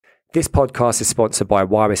This podcast is sponsored by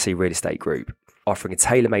YRC Real Estate Group, offering a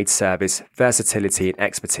tailor-made service, versatility and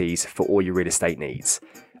expertise for all your real estate needs.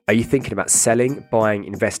 Are you thinking about selling, buying,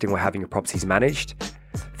 investing or having your properties managed?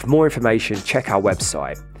 For more information, check our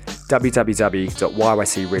website,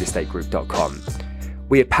 www.yrcrealestategroup.com.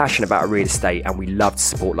 We are passionate about real estate and we love to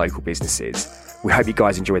support local businesses. We hope you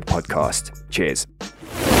guys enjoy the podcast. Cheers.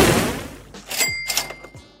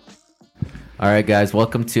 All right, guys,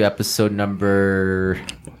 welcome to episode number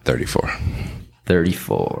 34.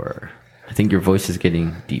 I think your voice is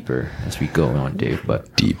getting deeper as we go on, Dave.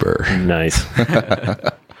 But Deeper. Nice.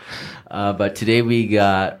 but today we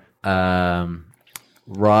got Ross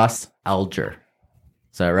Alger.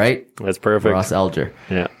 Is that right? That's perfect. Ross Alger.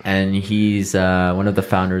 Yeah. And he's one of the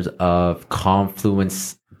founders of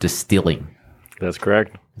Confluence Distilling. That's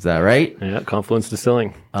correct. Is that right? Yeah, Confluence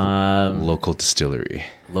Distilling. Local distillery.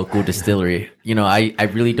 Local distillery. You know, I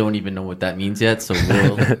really don't even know what that means yet, so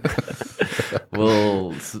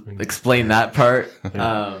we'll explain that part.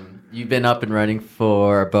 You've been up and running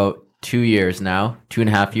for about 2 years now,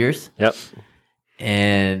 2.5 years. Yep.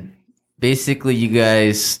 And basically, you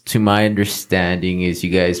guys, to my understanding, is you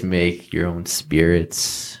guys make your own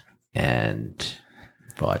spirits and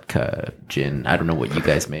vodka, gin. I don't know what you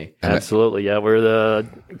guys make. Absolutely. Yeah, we're the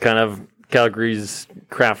kind of Calgary's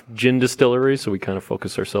craft gin distillery, so we kind of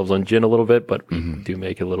focus ourselves on gin a little bit, but we do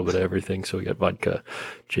make a little bit of everything. So we got vodka,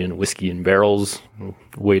 gin, whiskey in barrels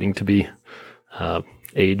waiting to be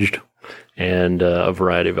aged, and a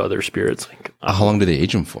variety of other spirits. How long do they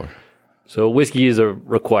age them for? So whiskey is a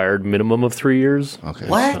required minimum of 3 years. Okay.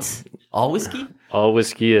 What? All whiskey? All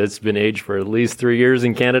whiskey has been aged for at least 3 years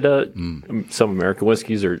in Canada. Some American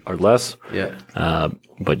whiskeys are less. Yeah.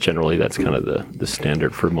 But generally, that's kind of the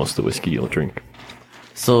standard for most of the whiskey you'll drink.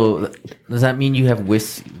 So does that mean you have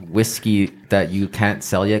whiskey that you can't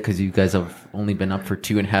sell yet because you guys have only been up for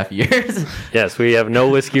 2.5 years? Yes, we have no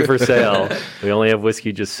whiskey for sale. We only have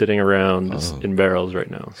whiskey just sitting around in barrels right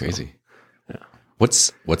now. Crazy. Yeah.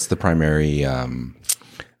 What's the primary,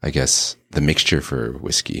 I guess, the mixture for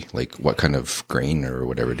whiskey? Like what kind of grain or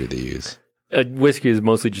whatever do they use? Whiskey is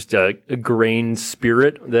mostly just a grain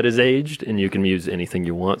spirit that is aged, and you can use anything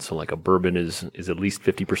you want. So like a bourbon is at least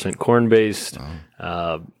 50% corn-based.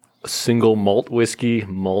 A single malt whiskey,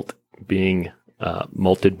 malt being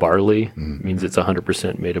malted barley, means it's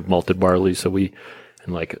 100% made of malted barley. So and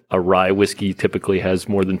like a rye whiskey typically has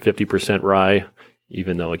more than 50% rye,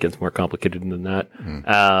 even though it gets more complicated than that.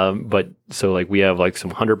 But so like we have like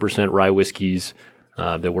some 100% rye whiskeys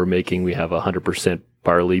that we're making. We have 100%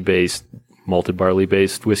 barley-based, malted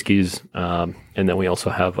barley-based whiskeys. And then we also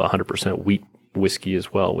have 100% wheat whiskey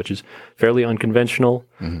as well, which is fairly unconventional.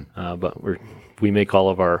 But we make all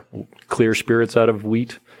of our clear spirits out of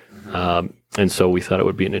wheat. And so we thought it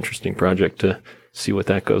would be an interesting project to see what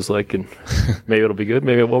that goes like. And maybe it'll be good,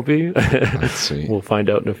 maybe it won't be. That's sweet. We'll find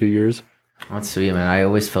out in a few years. That's sweet, man. I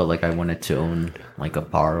always felt like I wanted to own like a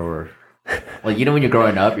bar or, like, you know, when you're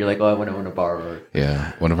growing up, you're like, oh, I want to own a bar. Or...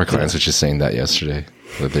 Yeah. One of our clients was just saying that yesterday,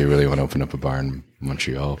 that they really want to open up a bar in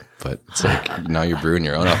Montreal, but it's like now you're brewing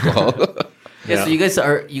your own alcohol. Yeah. So you guys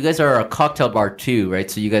are a cocktail bar too, right?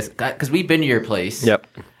 So you guys got, because we've been to your place. Yep.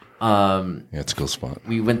 Yeah, it's a cool spot.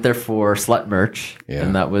 We went there for Slut Merch,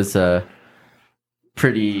 and that was a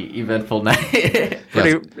pretty eventful night.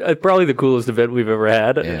 Probably the coolest event we've ever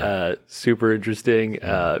had. Yeah. Super interesting,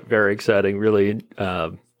 very exciting, really,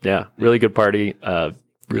 really good party,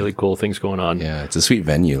 really cool things going on. Yeah, it's a sweet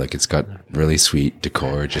venue. Like it's got really sweet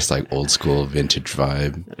decor, just like old school vintage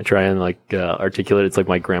vibe. I try and articulate it's like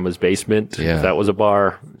my grandma's basement. Yeah. If that was a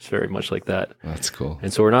bar, it's very much like that. That's cool.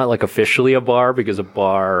 And so we're not like officially a bar, because a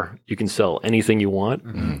bar, you can sell anything you want.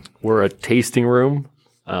 We're a tasting room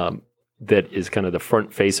that is kind of the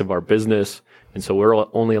front face of our business. And so we're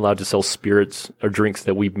only allowed to sell spirits or drinks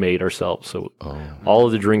that we've made ourselves. So all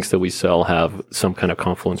of the drinks that we sell have some kind of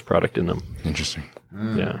Confluence product in them. Interesting.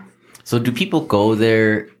 Yeah. So do people go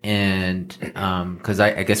there and, because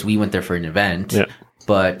I guess we went there for an event,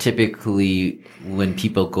 but typically when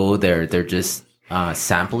people go there, they're just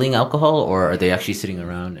sampling alcohol, or are they actually sitting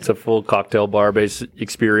around? It's a full cocktail bar based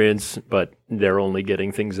experience, but they're only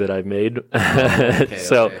getting things that I've made.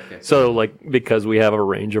 So like, because we have a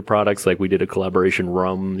range of products, like we did a collaboration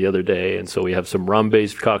rum the other day. And so we have some rum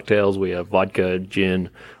based cocktails. We have vodka, gin,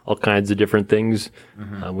 all kinds of different things.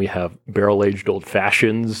 We have barrel aged old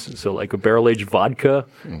fashions. So like a barrel aged vodka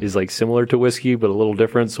is like similar to whiskey, but a little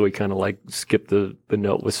different. So we kind of like skip the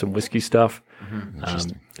note with some whiskey stuff.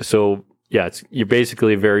 So yeah, you're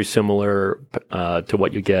basically very similar to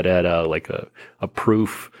what you get at a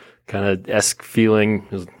proof kind of esque feeling.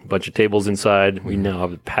 There's a bunch of tables inside. We now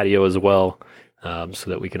have a patio as well. so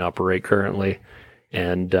that we can operate currently.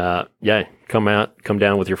 And come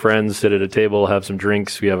down with your friends, sit at a table, have some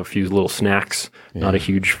drinks. We have a few little snacks, not a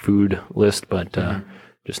huge food list, but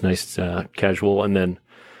just nice casual. And then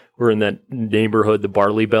we're in that neighborhood, the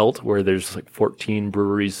Barley Belt, where there's like 14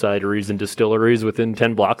 breweries, cideries, and distilleries within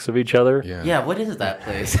 10 blocks of each other. Yeah, what is that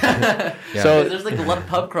place? So there's like a lot of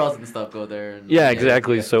pub crawls and stuff go there. And,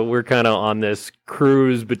 exactly. Yeah. So we're kind of on this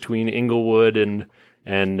cruise between Inglewood and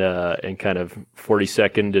kind of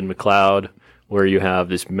 42nd and McLeod, where you have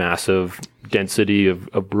this massive density of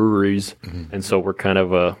breweries. And so we're kind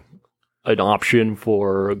of an option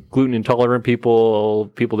for gluten intolerant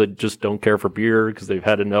people that just don't care for beer because they've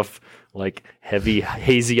had enough like heavy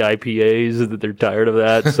hazy IPAs that they're tired of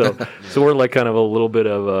that. So we're like kind of a little bit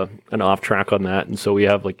of an off track on that. And so we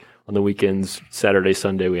have like on the weekends, Saturday,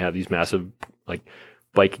 Sunday, we have these massive like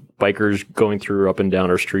bikers going through up and down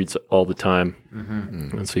our streets all the time.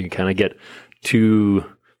 And so you kind of get two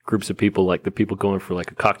groups of people, like the people going for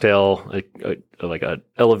like a cocktail, like a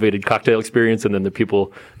elevated cocktail experience, and then the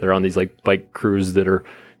people that are on these like bike crews that are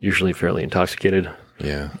usually fairly intoxicated.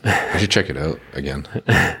 Yeah, I should check it out again.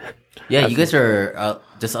 Yeah, you guys are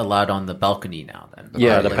just allowed on the balcony now. Then the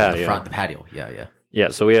like patio, the patio. Yeah. Yeah,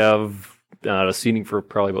 so we have a seating for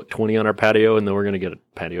probably about 20 on our patio, and then we're going to get a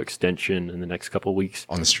patio extension in the next couple of weeks.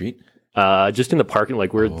 On the street? Just in the parking,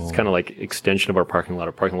 like it's kind of like extension of our parking lot.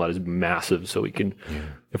 Our parking lot is massive, so we can,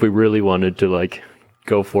 if we really wanted to like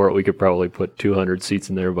go for it, we could probably put 200 seats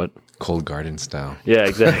in there. But Cold Garden style. Yeah,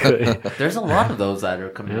 exactly. There's a lot of those that are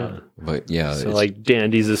coming out. But yeah, so like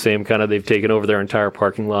Dandy's the same kind of. They've taken over their entire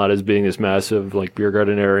parking lot as being this massive like beer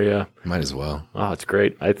garden area. Might as well. Oh, it's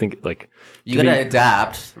great. I think like you gotta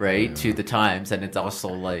adapt to the times, and it's also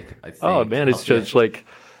like I think. Oh man, it's just like.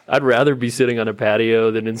 I'd rather be sitting on a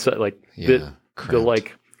patio than inside. Like the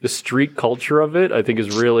street culture of it, I think,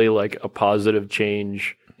 is really like a positive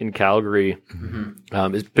change in Calgary.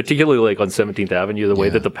 Is particularly like on 17th Avenue, the way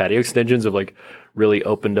that the patio extensions have like really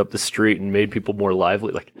opened up the street and made people more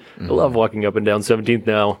lively. Like I love walking up and down 17th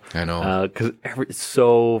now. I know because it's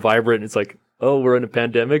so vibrant. It's like, oh, we're in a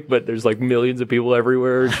pandemic, but there's like millions of people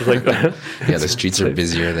everywhere. It's just like the streets are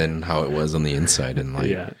busier than how it was on the inside, and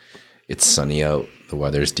like it's sunny out. The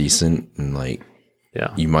weather's decent, and like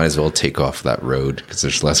you might as well take off that road because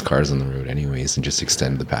there's less cars on the road anyways, and just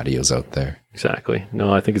extend the patios out there. Exactly.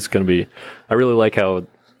 No, I think it's going to be. I really like how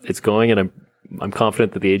it's going, and I'm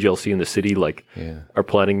confident that the AGLC and the city are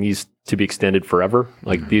planning these to be extended forever.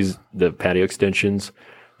 Like the patio extensions,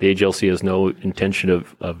 the AGLC has no intention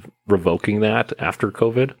of revoking that after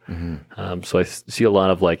COVID. So I see a lot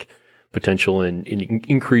of like potential in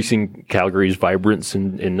increasing Calgary's vibrance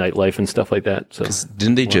in nightlife and stuff like that. So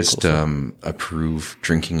didn't they just approve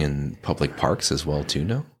drinking in public parks as well too?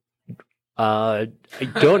 No, I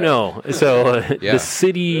don't know. So the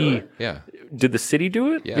city, did the city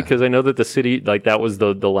do it? Yeah. Because I know that the city, like that was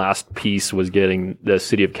the last piece, was getting the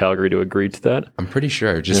city of Calgary to agree to that. I'm pretty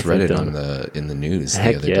sure I just read it in the news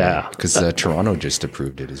the other day because Toronto just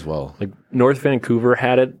approved it as well. Like North Vancouver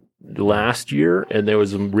had it last year, and there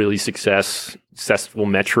was some really successful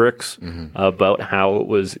metrics about how it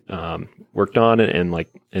was worked on, and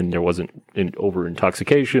there wasn't over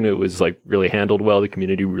intoxication. It was like really handled well. The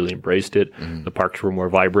community really embraced it. The parks were more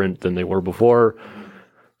vibrant than they were before.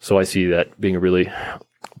 So I see that being a really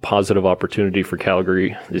positive opportunity for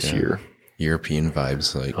Calgary this year. European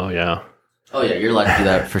vibes, like oh yeah, you're allowed to do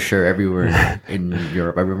that for sure everywhere in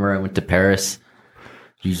Europe. I remember I went to Paris.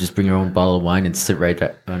 You just bring your own bottle of wine and sit right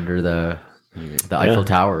under the Eiffel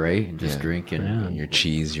Tower, right? And just drink and your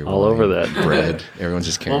cheese, your all wine, over that bread. Everyone's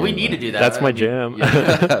just carrying. Well, we need to do that. That's my jam.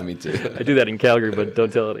 Me too. I do that in Calgary, but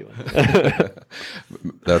don't tell anyone.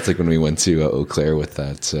 That's like when we went to Eau Claire with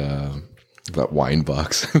that wine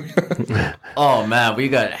box. Oh man, we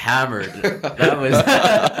got hammered. That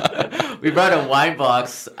was we brought a wine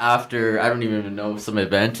box after I don't even know some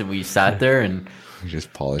event, and we sat there and we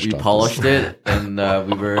just polished it, and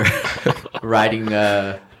we were riding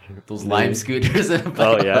those Lime scooters.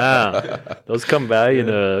 Oh yeah, those come by in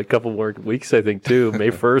a couple more weeks, I think too. May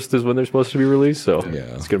 1st is when they're supposed to be released, so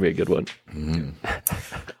it's gonna be a good one.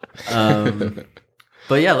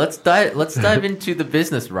 But yeah, let's dive into the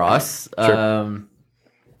business, Ross. Sure.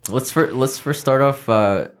 Let's first start off.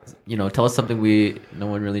 Tell us something no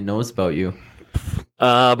one really knows about you.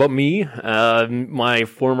 About me, my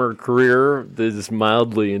former career is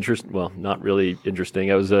mildly interesting. Well, not really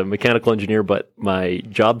interesting. I was a mechanical engineer, but my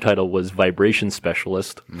job title was vibration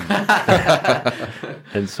specialist.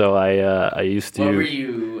 And so I used to. What were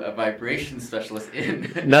you a vibration specialist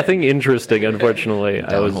in? Nothing interesting, unfortunately.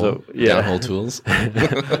 Downhole tools.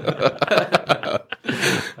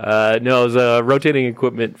 No, it was rotating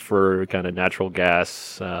equipment for kind of natural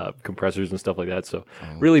gas compressors and stuff like that. So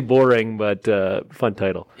really boring, but fun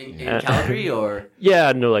title. In Calgary or?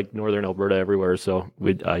 Yeah, no, like northern Alberta, everywhere. So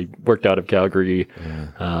I worked out of Calgary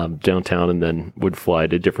downtown, and then would fly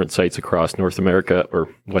to different sites across North America or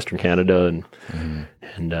Western Canada,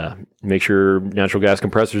 and make sure natural gas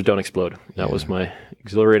compressors don't explode. That was my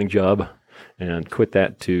exhilarating job. And quit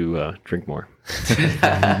that to drink more.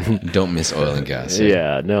 Don't miss oil and gas.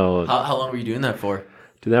 Yeah, no. How long were you doing that for?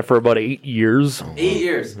 Did that for about 8 years. 8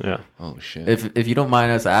 years? Yeah. Oh, shit. If you don't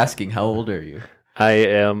mind us asking, how old are you? I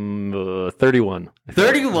am 31.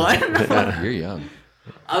 31? You're young.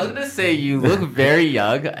 I was going to say you look very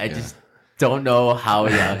young. I just don't know how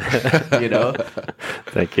young, you know?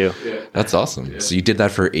 Thank you. That's awesome. So you did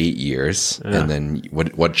that for 8 years. And then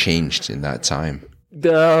what changed in that time?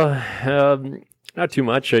 Not too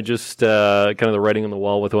much. I just kind of the writing on the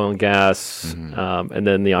wall with oil and gas, and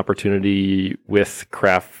then the opportunity with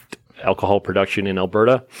craft alcohol production in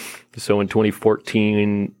Alberta. So in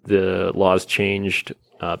 2014, the laws changed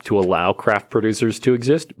to allow craft producers to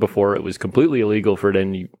exist. Before, it was completely illegal for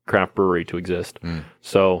any craft brewery to exist.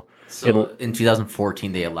 So in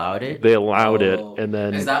 2014 they allowed it. They allowed it, and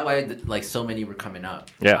then is that why like so many were coming up?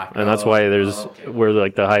 Yeah, and that's why there's where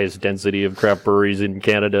like the highest density of craft breweries in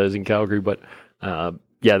Canada is in Calgary. But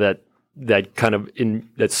that kind of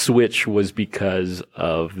that switch was because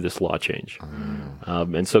of this law change,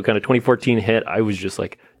 and so kind of 2014 hit. I was just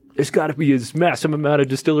like, there's got to be this massive amount of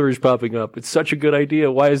distilleries popping up. It's such a good idea.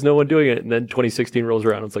 Why is no one doing it? And then 2016 rolls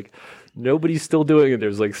around. It's like, nobody's still doing it.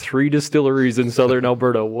 There's like 3 distilleries in southern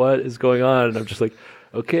Alberta. What is going on? And I'm just like,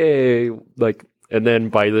 okay. And then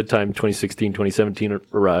by the time 2016, 2017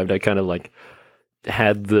 arrived, I kind of like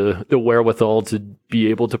had the wherewithal to be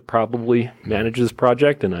able to probably manage this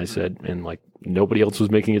project. And I said, and like nobody else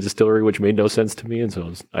was making a distillery, which made no sense to me. And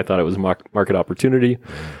so I thought it was a market opportunity.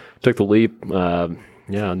 Took the leap.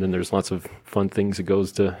 And then there's lots of fun things that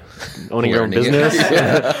goes to owning your own business.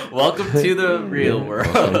 Welcome to the real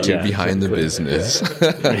world. Welcome to behind the business.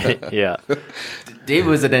 Yeah. Dave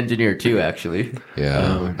was an engineer too, actually.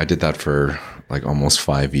 Yeah. I did that for like almost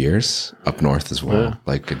 5 years up north as well. Yeah.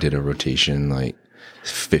 Like I did a rotation like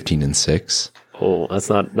 15 and 6. Oh, that's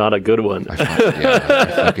not a good one. I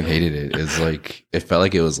fucking hated it. It felt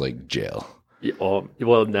like it was like jail. Well,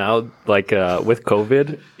 now, like with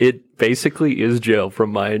COVID, it basically is jail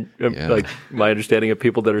from my understanding of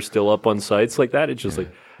people that are still up on sites like that. It's just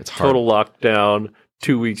it's total lockdown,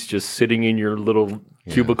 2 weeks just sitting in your little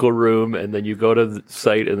cubicle room, and then you go to the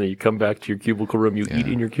site, and then you come back to your cubicle room. You eat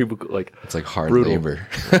in your cubicle. Like it's like hard brutal labor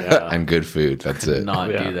and good food. That's it. Do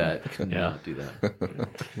that. Not do that.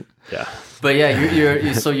 Yeah. But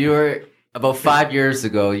yeah, you're about 5 years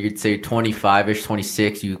ago. You'd say 25ish,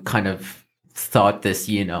 26. You kind of thought this,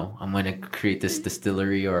 I'm going to create this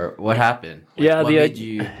distillery, or what happened? The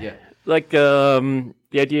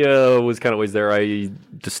idea was kind of always there. I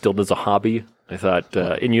distilled as a hobby. I thought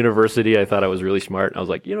in university, I thought I was really smart. I was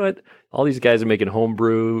like, you know what? All these guys are making home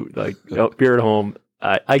brew, like beer at home.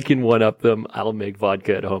 I can one up them. I'll make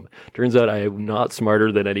vodka at home. Turns out I am not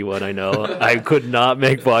smarter than anyone I know. I could not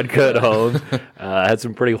make vodka at home. I had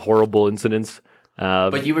some pretty horrible incidents.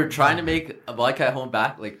 But you were trying to make a vodka at home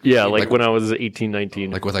back? When I was 18,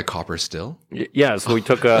 19. Like with a copper still? Yeah, so we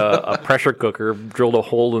took a pressure cooker, drilled a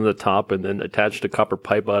hole in the top, and then attached a copper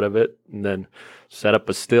pipe out of it, and then set up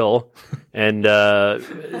a still. And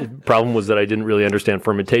the problem was that I didn't really understand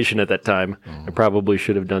fermentation at that time. I probably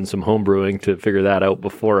should have done some home brewing to figure that out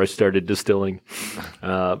before I started distilling.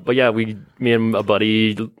 But yeah, me and a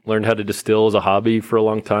buddy learned how to distill as a hobby for a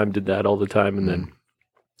long time, did that all the time,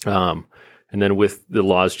 and then with the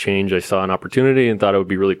laws change, I saw an opportunity and thought it would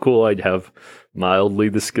be really cool. I'd have mildly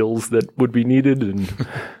the skills that would be needed,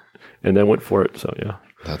 and then went for it. So yeah,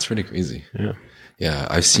 that's pretty crazy. Yeah,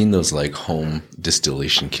 I've seen those like home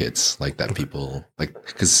distillation kits like that people like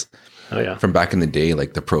because from back in the day,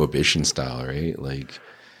 like the prohibition style, right? Like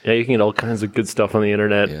you can get all kinds of good stuff on the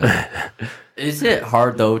internet. Yeah. Is it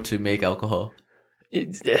hard though to make alcohol?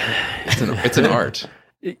 It's an art.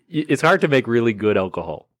 It's hard to make really good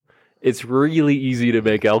alcohol. It's really easy to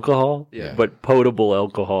make alcohol, but potable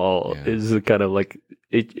alcohol is kind of like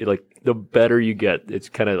the better you get, it's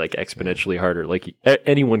kind of like exponentially harder. Like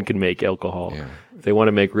anyone can make alcohol. Yeah. If they want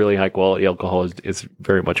to make really high quality alcohol, it's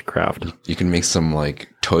very much a craft. You can make some like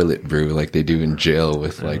toilet brew like they do in jail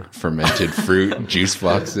with like fermented fruit, juice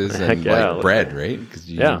boxes, and like bread, right? Because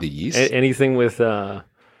you need the yeast. Anything with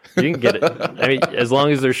you can get it. I mean, as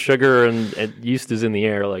long as there's sugar and yeast is in the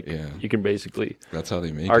air, you can basically. That's how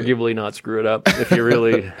they make arguably not screw it up if you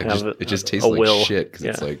really have it just tastes like will. shit because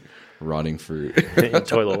it's like rotting fruit. and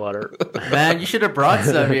toilet water. Man, you should have brought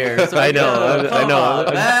some here. So I know.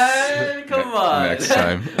 Man, come on. Next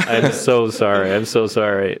time. I'm so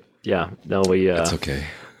sorry. Yeah, no, It's okay.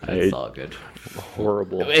 It's all good.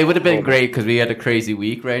 Horrible. It would have been great because we had a crazy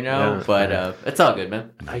week right now, but it's all good,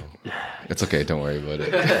 man. It's okay. Don't worry about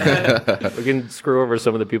it. We can screw over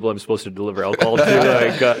some of the people I'm supposed to deliver alcohol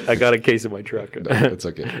to. I got a case in my truck. No, it's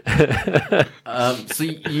okay. So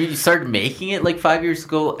you started making it like 5 years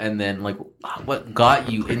ago, and then like what got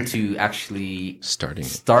you into actually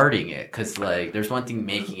starting it? Because like there's one thing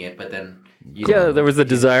making it, but then there was a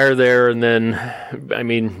desire there, and then I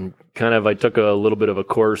mean, kind of I took a little bit of a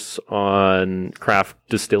course on craft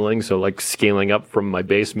distilling, so like scaling up from my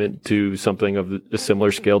basement to something of a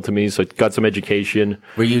similar scale to me. So I got some education.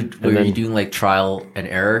 Were you doing like trial and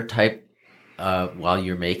error type while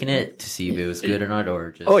you're making it to see if it was good or not,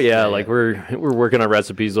 or just? Oh yeah, like we're working on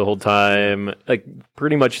recipes the whole time. Like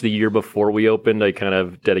pretty much the year before we opened, I kind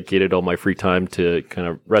of dedicated all my free time to kind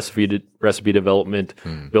of recipe development,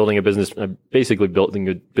 building a business, basically building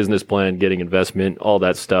a business plan, getting investment, all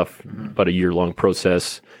that stuff. About a year-long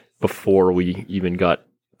process before we even got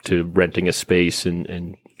to renting a space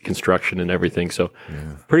and construction and everything. So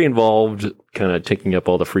pretty involved, kind of taking up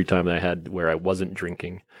all the free time that I had where I wasn't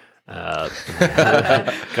drinking. Kind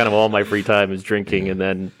of all my free time is drinking and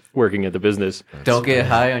then working at the business. Don't get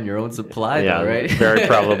high on your own supply, though, right? Very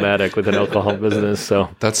problematic with an alcohol business. So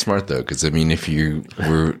that's smart though, because I mean, if you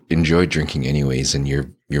enjoy drinking anyways, and you're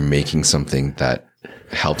making something that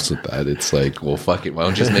helps with that, it's like, well, fuck it. Why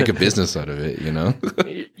don't you just make a business out of it? You know?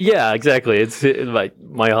 Yeah, exactly. It's like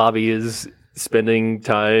my hobby is spending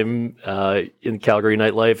time in Calgary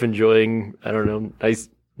nightlife, enjoying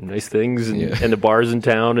nice things and the bars in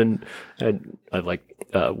town, and I like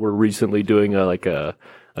we're recently doing a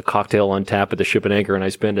cocktail on tap at the Ship and Anchor, and I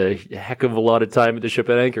spend a heck of a lot of time at the Ship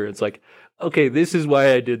and Anchor. It's like, okay, this is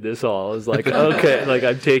why I did this all. It's like, okay, like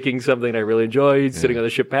I'm taking something I really enjoy, sitting on the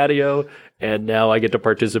ship patio, and now I get to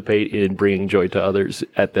participate in bringing joy to others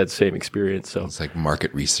at that same experience. So it's like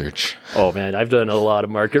market research. Oh man, I've done a lot of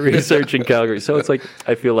market research in Calgary. So it's like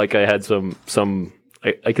I feel like I had some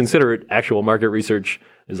I consider it actual market research.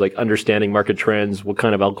 Is like understanding market trends, what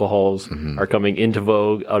kind of alcohols are coming into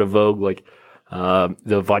vogue, out of vogue, like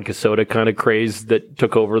the vodka soda kind of craze that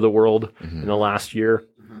took over the world in the last year,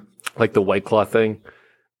 like the White Claw thing.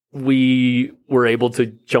 We were able to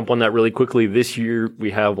jump on that really quickly. This year,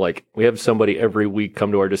 we have somebody every week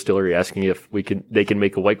come to our distillery asking if they can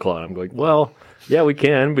make a White Claw. And I'm going, well, yeah, we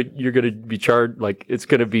can, but you're going to be charged, like it's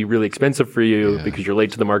going to be really expensive for you because you're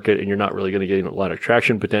late to the market and you're not really going to get a lot of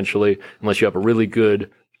traction potentially unless you have a really good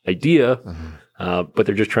idea. But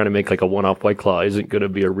they're just trying to make like a one-off White Claw isn't going to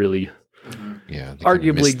be a really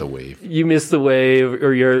arguably the wave. You miss the wave,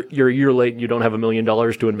 or you're a year late and you don't have $1 million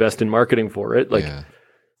to invest in marketing for it. Like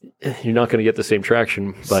you're not going to get the same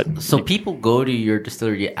traction. But so people go to your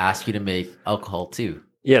distillery to ask you to make alcohol too.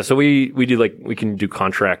 Yeah, so we do we can do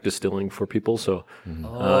contract distilling for people. So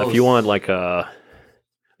if you want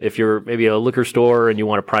if you're maybe a liquor store and you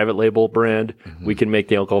want a private label brand, we can make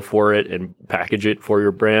the alcohol for it and package it for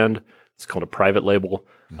your brand. It's called a private label.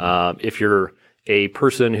 If you're a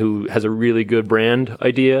person who has a really good brand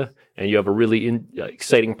idea and you have a really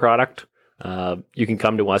exciting product, you can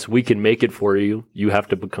come to us. We can make it for you. You have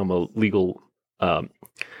to become a legal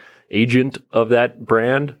agent of that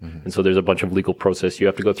brand. And so there's a bunch of legal process you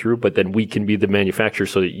have to go through, but then we can be the manufacturer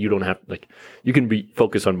so that you don't have you can be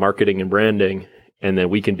focused on marketing and branding, and then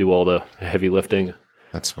we can do all the heavy lifting.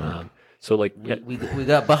 That's fine. So we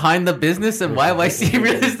got behind the business and YYC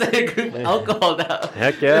Real Estate Group alcohol now.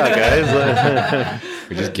 Heck yeah, guys.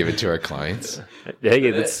 We just give it to our clients.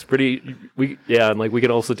 Hey, that's pretty. And we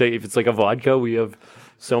can also take, if it's like a vodka, we have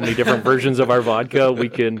so many different versions of our vodka. We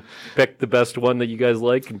can pick the best one that you guys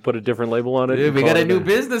like and put a different label on it. Dude, we got a new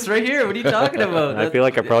business right here. What are you talking about? I feel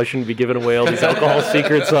like I probably shouldn't be giving away all these alcohol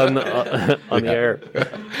secrets on the air.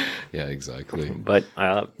 Yeah, exactly. But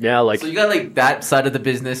so you got that side of the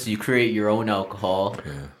business. You create your own alcohol,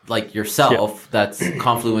 like yourself. That's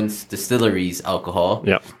Confluence Distilleries alcohol.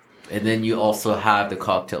 Yeah. And then you also have the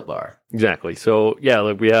cocktail bar. Exactly. So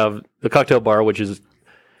we have the cocktail bar, which is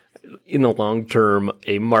in the long term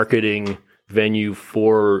a marketing venue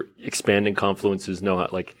for expanding Confluence's know-how.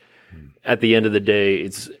 Like at the end of the day,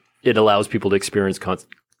 it allows people to experience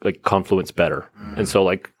like Confluence better. And so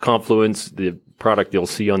like Confluence, the product you'll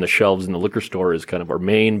see on the shelves in the liquor store is kind of our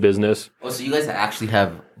main business. Oh, so you guys actually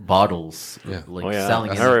have bottles selling.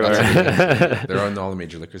 They're on all the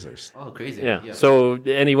major liquor stores. Oh, crazy. Yeah. So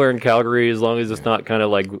anywhere in Calgary, as long as it's not kind of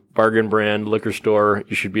like bargain brand liquor store,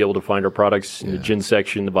 you should be able to find our products in the gin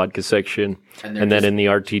section, the vodka section, and then in the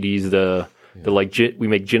RTDs, we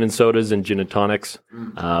make gin and sodas and gin and tonics.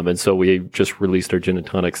 And so we just released our gin and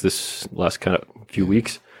tonics this last kind of few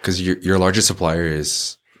weeks. Because your largest supplier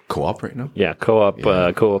is Co-op right now? Yeah, Co-op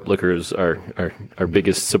Liquors are our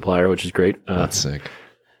biggest supplier, which is great. That's sick.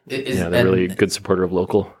 They're really a good supporter of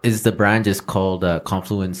local. Is the brand just called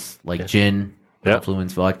Confluence, like gin,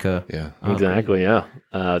 Confluence vodka? Yeah. Exactly, yeah.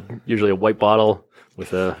 Usually a white bottle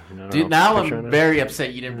with a... Dude, now I'm very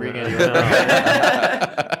upset you didn't bring any.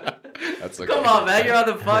 Come on, man. You're on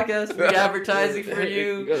the podcast. Free advertising for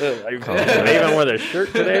you. I even wore the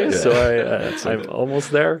shirt today, so I'm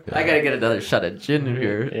almost there. I got to get another shot of gin in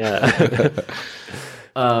here. Yeah.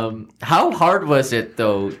 How hard was it,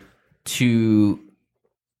 though, to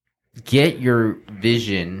get your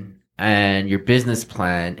vision and your business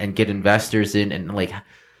plan and get investors in? And,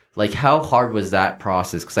 like how hard was that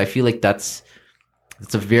process? Because I feel like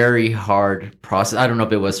it's a very hard process. I don't know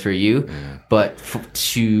if it was for you, but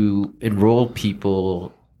to enroll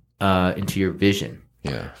people into your vision.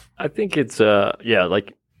 Yeah. I think it's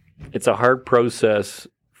it's a hard process,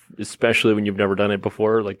 especially when you've never done it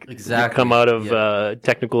before. Like you come out of a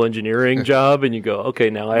technical engineering job and you go, okay,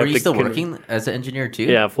 now I have to... Were you still working as an engineer too?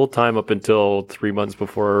 Yeah, full time up until 3 months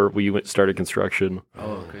before we started construction.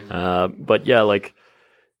 Oh, okay. But yeah, like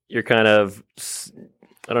you're kind of...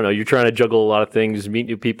 I don't know, you're trying to juggle a lot of things, meet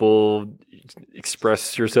new people,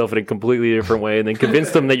 express yourself in a completely different way, and then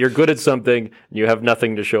convince them that you're good at something and you have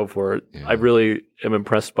nothing to show for it. Yeah. I really am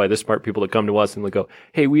impressed by the smart people that come to us and they go,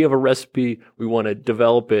 hey, we have a recipe, we want to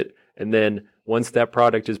develop it, and then once that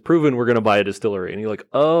product is proven, we're going to buy a distillery. And you're like,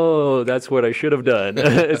 oh, that's what I should have done.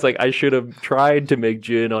 It's like I should have tried to make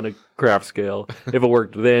gin on a craft scale. If it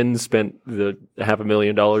worked then, spent the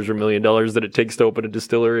 $500,000 or $1 million that it takes to open a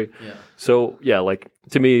distillery. Yeah. So, yeah, like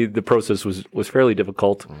to me, the process was fairly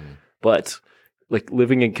difficult. But like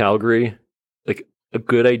living in Calgary, like a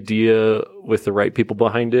good idea with the right people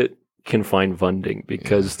behind it can find funding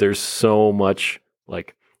because there's so much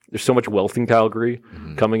wealth in Calgary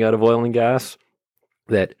coming out of oil and gas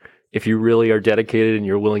that if you really are dedicated and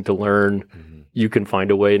you're willing to learn, you can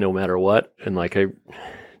find a way no matter what. And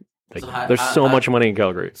there's so much money in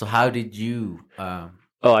Calgary. So how did you...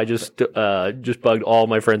 I just bugged all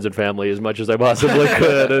my friends and family as much as I possibly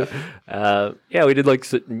could. We did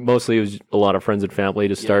mostly it was a lot of friends and family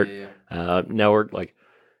to start. Now we're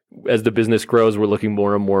as the business grows, we're looking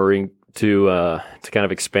more and more to kind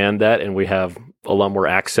of expand that, and we have a lot more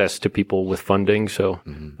access to people with funding. So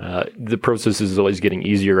the process is always getting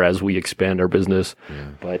easier as we expand our business.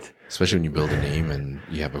 Yeah. But especially when you build a name and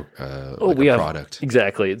you have a product.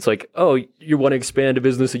 Exactly. It's like, oh, you want to expand a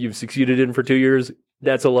business that you've succeeded in for 2 years?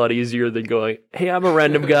 That's a lot easier than going, hey, I'm a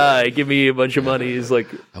random guy. Give me a bunch of money. It's like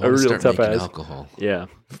a real tough ass. Alcohol. Yeah.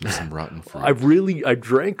 Some rotten fruit. I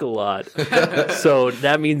drank a lot. So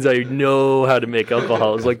that means I know how to make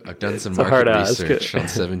alcohol. It's like, I've done some market research on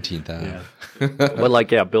 17th Ave.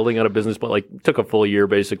 But building out a business, but took a full year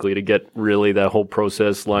basically to get really that whole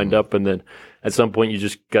process lined up. And then at some point you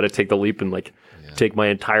just got to take the leap and take my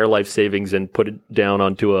entire life savings and put it down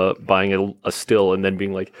onto buying a still and then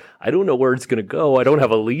being like, I don't know where it's going to go. I don't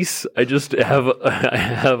have a lease. I just have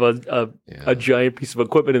a giant piece of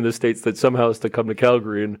equipment in the States that somehow has to come to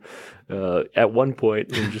Calgary. And at one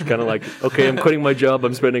point, and just kind of like, okay, I'm quitting my job.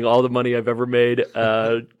 I'm spending all the money I've ever made.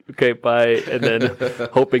 Okay, bye. And then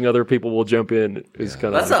hoping other people will jump in is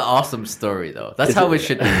kind of... That's an awesome story, though. That's how it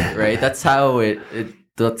should be, right? That's how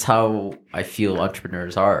that's how I feel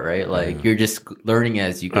entrepreneurs are, right? You're just learning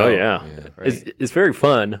as you go. Oh, yeah. Right? It's very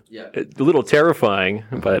fun. Yeah. It's a little terrifying,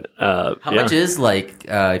 but... how much is,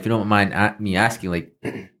 if you don't mind me asking,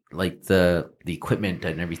 the equipment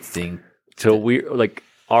and everything? So we,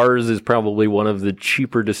 ours is probably one of the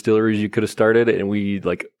cheaper distilleries you could have started, and we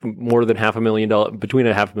more than $500,000, between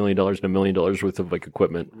 $500,000 and $1 million worth of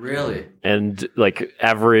equipment. Really? And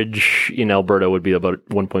average in Alberta would be about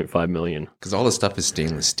 1.5 million. Because all the stuff is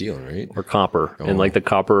stainless steel, right? Or copper, and the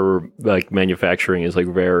copper manufacturing is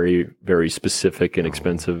very, very specific and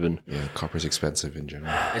expensive. And copper's expensive in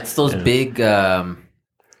general. It's those big.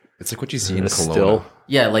 It's like what you see in Kelowna.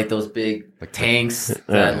 Yeah, like those big tanks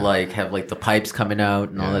that like have like the pipes coming out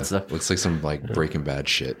and all that stuff. Looks like some like Breaking Bad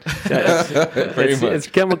shit. It's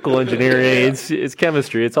chemical engineering. It's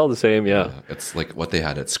chemistry. It's all the same. Yeah. It's like what they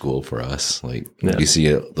had at school for us. Like you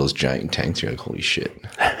see those giant tanks, you're like, holy shit!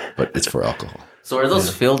 But it's for alcohol. So are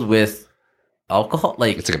those filled with alcohol?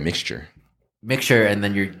 Like it's like a mixture, and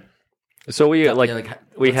then you're. So we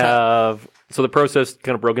have so the process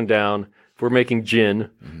kind of broken down. We're making gin.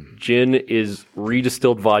 Mm-hmm. Gin is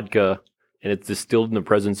redistilled vodka, and it's distilled in the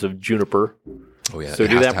presence of juniper. Oh yeah, so it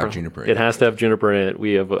has to have juniper. It has to have juniper in it.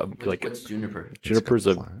 We have what's juniper? Juniper's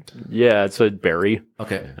it's a berry.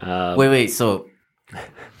 Okay. Wait. So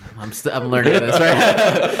I'm learning this,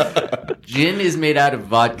 right? Gin is made out of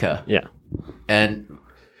vodka. Yeah. And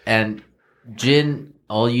gin.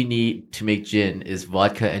 All you need to make gin is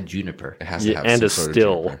vodka and juniper. It has to have and some a sort of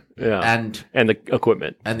still, juniper. and the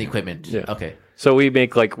equipment. And the equipment. Yeah. Okay. So we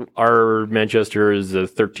make like our Manchester is a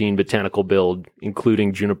 13 botanical build,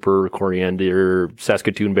 including juniper, coriander,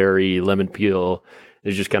 Saskatoon berry, lemon peel.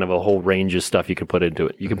 There's just kind of a whole range of stuff you can put into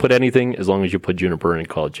it. You can put anything as long as you put juniper in and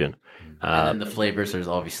call it gin. And then the flavors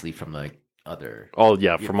are obviously from like other.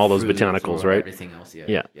 From all those botanicals, right? Everything else,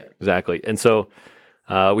 yeah. Exactly. And so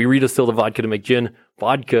we redistill the vodka to make gin.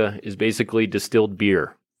 Vodka is basically distilled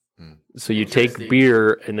beer. So you take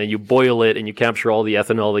beer and then you boil it and you capture all the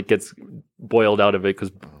ethanol that gets boiled out of it because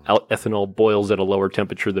ethanol boils at a lower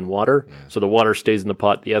temperature than water. Yeah. So the water stays in the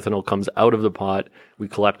pot. The ethanol comes out of the pot. We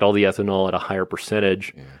collect all the ethanol at a higher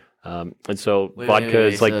percentage. Yeah. And so vodka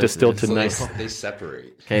is like distilled to nice. They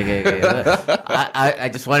separate. Okay. I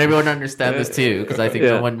just want everyone to understand this too because I think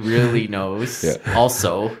no one really knows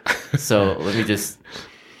also. So let me just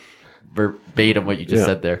verbatim what you just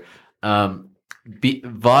said there.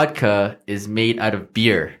 Vodka is made out of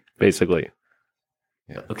beer, basically.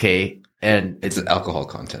 Yeah. Okay, and it's an alcohol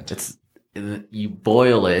content. You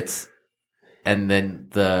boil it, and then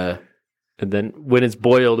when it's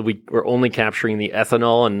boiled, we're only capturing the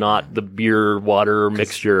ethanol and not the beer water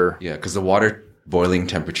mixture. Yeah, because the water boiling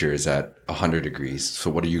temperature is at 100 degrees. So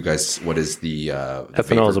what is the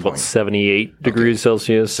ethanol is about 78 degrees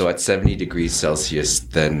Celsius. So at 70 degrees Celsius,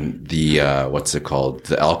 then the what's it called?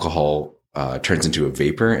 The alcohol turns into a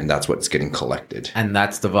vapor, and that's what's getting collected. And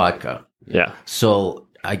that's the vodka. Yeah. So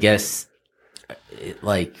I guess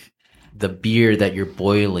like the beer that you're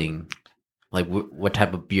boiling, like what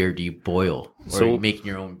type of beer do you boil? Or are you making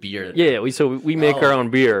your own beer? Yeah, we make our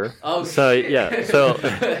own beer. Oh, so yeah, so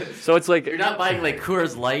it's like you're not buying like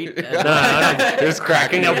Coors Light. No, just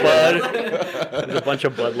cracking a Bud. There's a bunch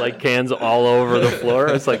of Bud Light cans all over the floor.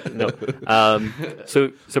 It's like no.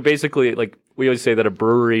 So basically, like we always say that a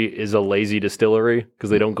brewery is a lazy distillery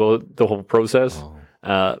because they don't go the whole process.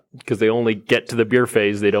 Because they only get to the beer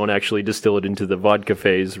phase, they don't actually distill it into the vodka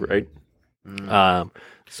phase, right?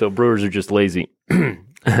 So brewers are just lazy.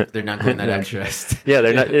 They're not going that extra. Yeah,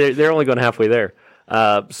 they're not. They're only going halfway there.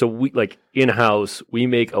 So we like in-house, we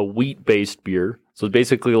make a wheat-based beer. So it's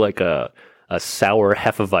basically like a sour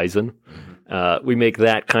Hefeweizen. We make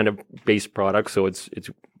that kind of base product. So it's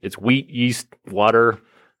wheat, yeast, water.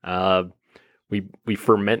 We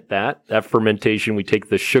ferment that. That fermentation, we take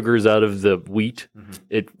the sugars out of the wheat.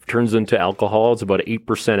 It turns into alcohol. It's about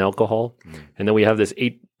 8% alcohol. And then we have this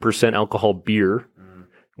 8% alcohol beer.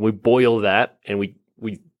 We boil that and we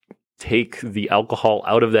take the alcohol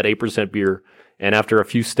out of that 8% beer. And after a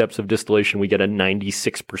few steps of distillation, we get a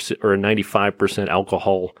 96% or a 95%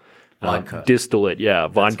 alcohol distillate. Yeah,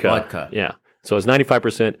 vodka. Yeah. So it's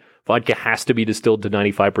 95%. Vodka has to be distilled to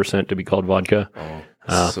 95% to be called vodka.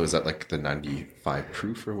 So is that like the 95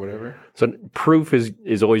 proof or whatever? So proof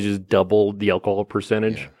is always just double the alcohol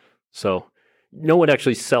percentage. Yeah. So no one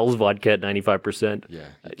actually sells vodka at 95%. Yeah.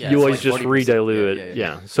 You always like just redilute it.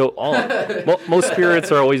 Yeah. So most spirits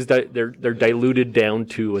are always they're diluted down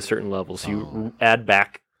to a certain level. So you add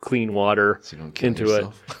back clean water into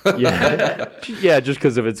yourself. It. Yeah, just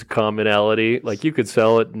because of its commonality. Like you could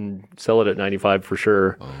sell it at 95 for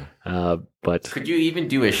sure. But could you even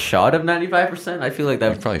do a shot of 95%? I feel like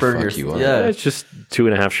that would probably burn fuck you up. Yeah, it's just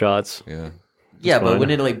 2.5 shots. Yeah. Yeah, but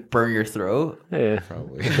wouldn't it like burn your throat? Yeah,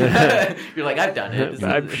 probably. You're like, I've done it.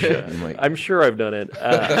 I'm sure I've done it.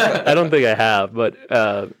 I don't think I have, but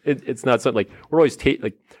it's not something like we're always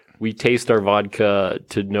we taste our vodka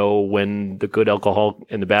to know when the good alcohol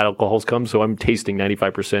and the bad alcohols come. So I'm tasting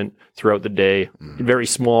 95% throughout the day in very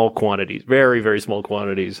small quantities, very, very small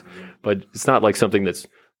quantities. But it's not like something that's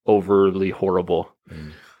overly horrible.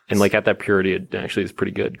 And like at that purity, it actually is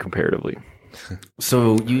pretty good comparatively.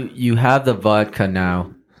 So you have the vodka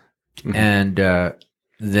now, and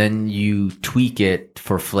then you tweak it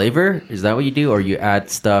for flavor. Is that what you do, or you add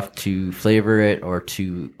stuff to flavor it, or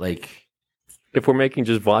to like? If we're making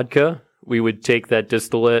just vodka, we would take that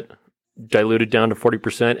distillate, dilute it down to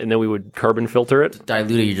 40%, and then we would carbon filter it.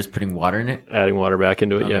 Dilute it, you're just putting water in it? Adding water back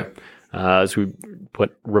into it, okay. Yeah. So we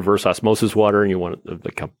put reverse osmosis water, and you want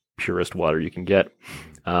the purest water you can get.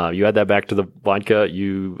 You add that back to the vodka,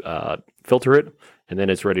 you filter it, and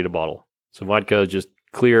then it's ready to bottle. So vodka is just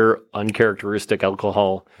clear, uncharacteristic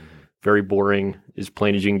alcohol, very boring, as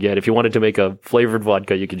plain as you can get. If you wanted to make a flavored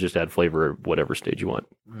vodka, you could just add flavor at whatever stage you want.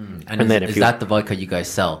 And then is that the vodka you guys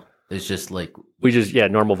sell? It's just like...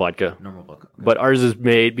 normal vodka. Normal vodka. Okay. But ours is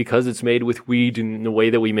made, because it's made with wheat and the way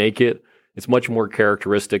that we make it, it's much more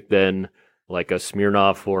characteristic than like a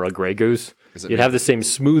Smirnoff or a Grey Goose. It'd have the same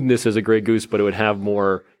smoothness as a Grey Goose, but it would have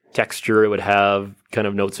more texture. It would have kind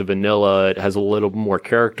of notes of vanilla. It has a little more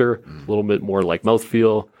character, a little bit more like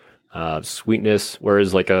mouthfeel, sweetness,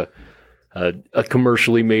 whereas like a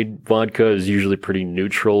commercially made vodka is usually pretty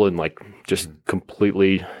neutral and like just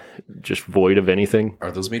completely just void of anything.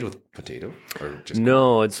 Are those made with potato or just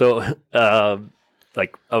no? And so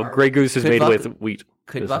like a Grey Goose is made with wheat.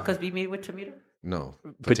 Could vodkas be made with tomato? No,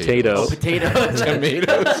 potato. Oh, potatoes.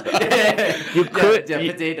 Tomatoes. You could.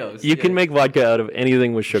 Potatoes. You can make vodka out of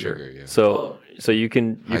anything with sugar. Yeah. So you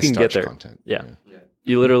can get there. Content. Yeah.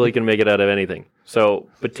 You literally can make it out of anything. So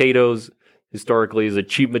potatoes historically is a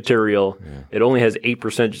cheap material. Yeah. It only has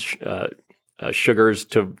 8% sugars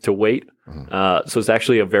to weight. So it's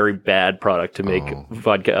actually a very bad product to make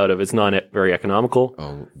vodka out of. It's not very economical.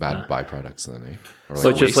 Oh, bad byproducts then, eh? So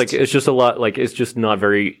it's just like it's just not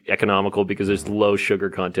very economical because there's low sugar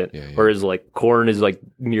content. Yeah. Whereas like corn is like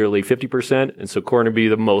nearly 50%, and so corn would be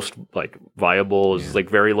the most like viable. Is like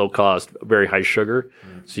very low cost, very high sugar.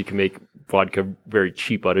 So you can make vodka very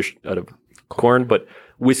cheap out of corn, but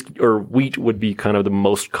whiskey or wheat would be kind of the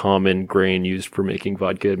most common grain used for making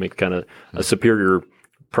vodka. It'd make kind of a superior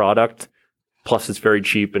product. Plus, it's very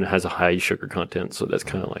cheap and has a high sugar content. So that's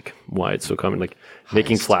kind of like why it's so common. Like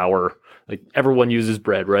making flour. Like everyone uses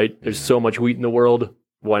bread, right? There's so much wheat in the world.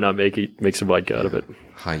 Why not make some vodka out of it?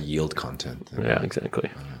 High yield content. Yeah, exactly.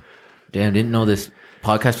 Damn, didn't know this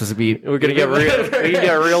podcast was to be. We're gonna get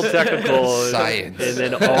real technical. Science, and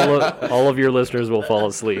then all of your listeners will fall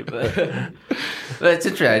asleep. That's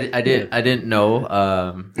interesting. I didn't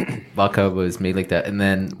know vodka was made like that. And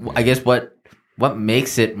then I guess what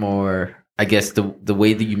makes it more. I guess the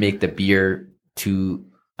way that you make the beer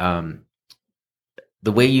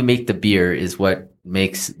the way you make the beer is what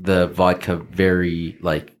makes the vodka very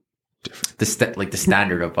like the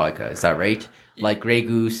standard of vodka. Is that right? Like Grey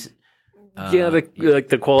Goose.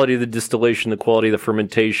 The quality of the distillation, the quality of the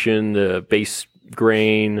fermentation, the base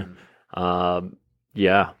grain.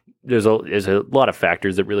 There's a lot of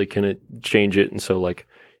factors that really kind of change it, and so like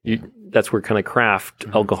that's where kind of craft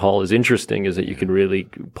alcohol is interesting, is that you can really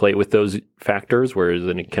play with those factors, whereas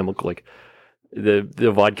in a chemical like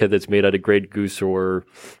the vodka that's made out of Grey Goose or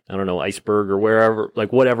I don't know, Iceberg or wherever,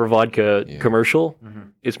 like whatever vodka commercial,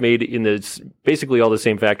 it's made in basically all the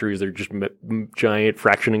same factories. They're just giant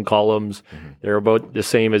fractioning columns. They're about the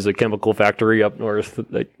same as a chemical factory up north.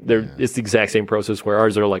 It's the exact same process, where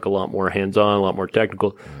ours are like a lot more hands-on, a lot more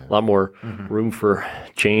technical, a lot more room for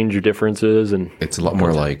change or differences, and it's a lot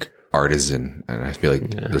more like artisan, and I feel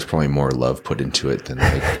like there's probably more love put into it than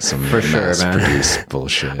like some mass-produced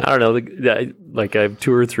bullshit. I don't know. Like I've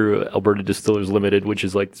toured through Alberta Distillers Limited, which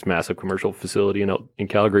is like this massive commercial facility in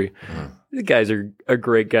Calgary. The guys are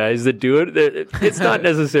great guys that do it. It's not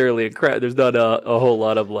necessarily there's not a whole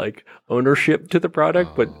lot of like ownership to the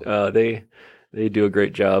product, but they do a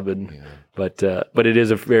great job, but it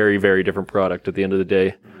is a very, very different product at the end of the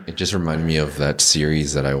day. It just reminded me of that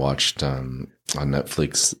series that I watched on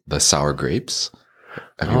Netflix, The Sour Grapes.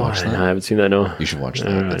 Have you watched that? I haven't seen that, no. You should watch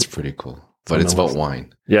that. Right. It's pretty cool. But it's about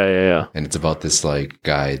wine. Yeah. And it's about this like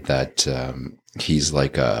guy that he's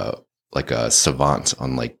like a savant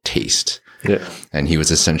on like taste. Yeah. And he was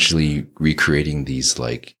essentially recreating these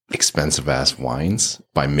like expensive ass wines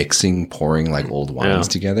by pouring like old wines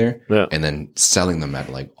together and then selling them at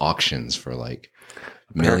like auctions for like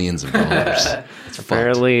millions of dollars.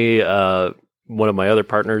 Apparently, one of my other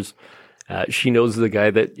partners, she knows the guy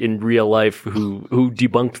that in real life who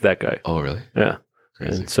debunked that guy. Oh, really? Yeah.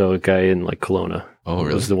 Crazy. And so a guy in like Kelowna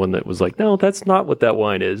was the one that was like, no, that's not what that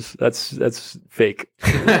wine is. That's fake.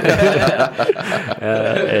 Pretty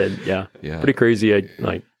crazy.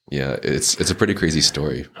 It's a pretty crazy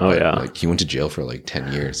story. Like he went to jail for like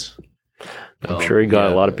 10 years. I'm sure he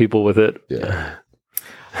got a lot of people with it. Yeah.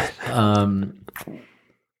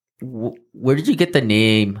 Where did you get the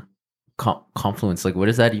name confluence? Like, what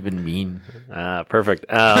does that even mean? Perfect.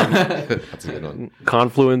 That's a good one.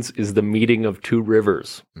 Confluence is the meeting of two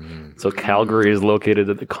rivers. So Calgary is located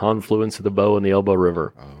at the confluence of the Bow and the Elbow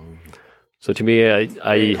River. So to me,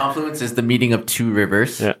 I confluence is the meeting of two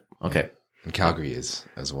rivers. Yeah. Okay. And Calgary is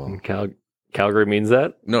as well. Calgary means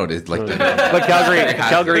that? No, it's like the, but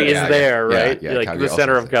Calgary is there, right? Yeah, like Calgary the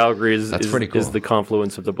center also of Calgary is pretty cool. is the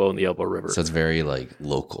confluence of the Bow and the Elbow River. So it's very like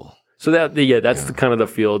local. So that's the kind of the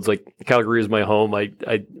fields. Like Calgary is my home. I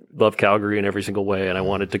love Calgary in every single way, and I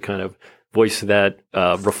wanted to kind of voice that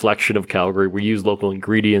reflection of Calgary. We use local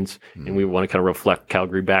ingredients, and we want to kind of reflect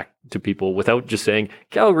Calgary back to people without just saying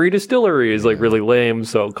Calgary Distillery is like really lame.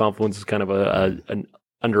 So Confluence is kind of an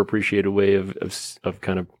underappreciated way of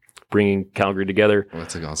kind of bringing Calgary together. Well,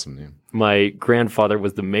 that's an awesome name. My grandfather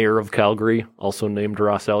was the mayor of Calgary, also named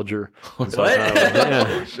Ross Alger. What?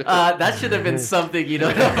 That should have been something,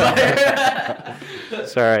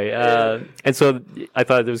 Sorry. And so I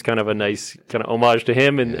thought it was kind of a nice kind of homage to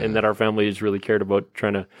him and that our family has really cared about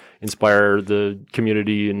trying to inspire the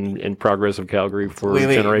community and progress of Calgary for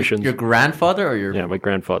generations. Your grandfather or your... Yeah, my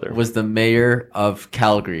grandfather. Was the mayor of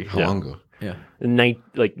Calgary. How long ago? Yeah.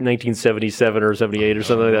 Like 1977 or 78 or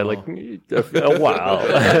something like that. Like, wow.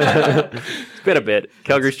 It's been a bit.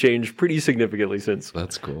 Calgary's changed pretty significantly since.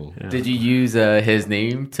 That's cool. Yeah. Did you use his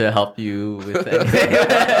name to help you with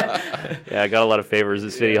that? Yeah, I got a lot of favors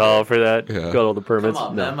at City Hall for that. Yeah. Got all the permits.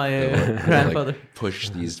 Come on, my grandfather. Like, push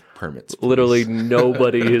these permits. Please. Literally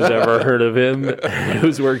nobody has ever heard of him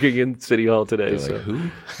who's working in City Hall today. They're like, who?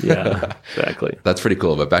 Yeah, exactly. That's pretty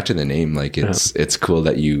cool. But back to the name, like it's cool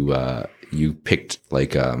that you picked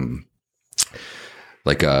like a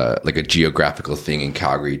geographical thing in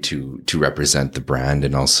Calgary to represent the brand,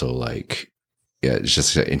 and also like it's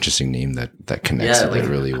just an interesting name that connects it like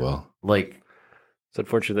really well. Like it's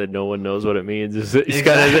unfortunate that no one knows what it means. It's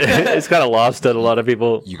kind of lost on a lot of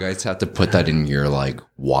people. You guys have to put that in your like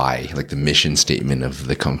why, like the mission statement of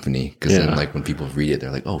the company, because then like when people read it, they're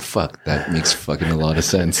like, "Oh fuck, that makes fucking a lot of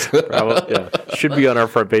sense." Probably, should be on our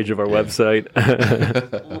front page of our website.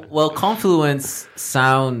 Well, Confluence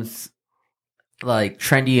sounds like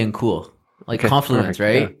trendy and cool, like Confluence,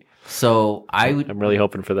 right? Yeah. So I'm really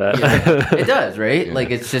hoping for that. Yeah, it does, right? Yeah. Like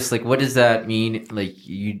it's just like, what does that mean? Like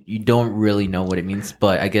you don't really know what it means,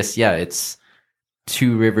 but I guess it's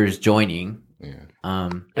two rivers joining. Yeah.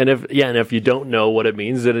 And if you don't know what it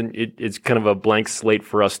means, then it's kind of a blank slate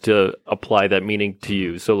for us to apply that meaning to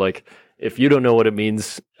you. So like, if you don't know what it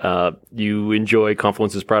means, you enjoy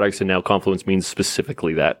Confluence's products, and now Confluence means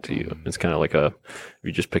specifically that to you. It's kind of like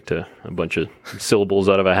you just picked a bunch of syllables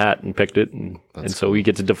out of a hat and picked it, and so we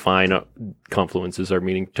get to define Confluence as our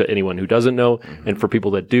meaning to anyone who doesn't know, and for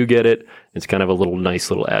people that do get it, it's kind of a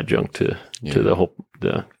nice little adjunct to the whole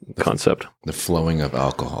concept. The flowing of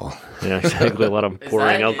alcohol. Yeah, exactly. A lot of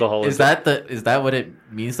pouring alcohol. Is that what it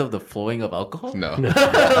means of the flowing of alcohol? No.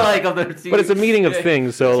 Like but it's a meeting of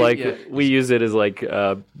things. So like we use it as like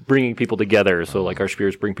bringing people together. So like our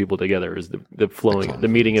spirits bring people together is the flowing, the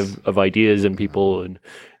meeting of ideas and people and.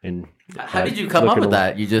 How did you come up with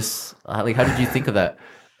that? You just how did you think of that?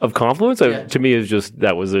 Of Confluence, to me, is just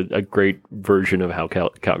that was a great version of how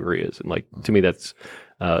Calgary is, and like to me, that's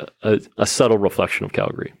a subtle reflection of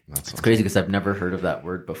Calgary. It's crazy because I've never heard of that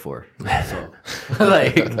word before. So,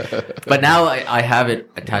 but now I have it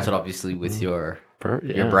attached, obviously, with your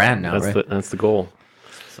brand now, right? That's the goal.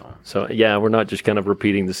 So we're not just kind of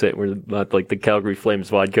repeating the same. We're not like the Calgary Flames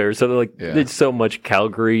vodka or something like. There's so much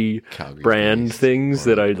Calgary brand things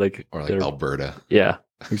that I like, or like Alberta. Yeah,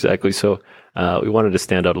 exactly. So we wanted to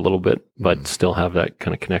stand out a little bit, but still have that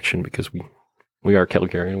kind of connection because we are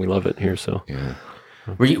Calgarian. We love it here. So yeah.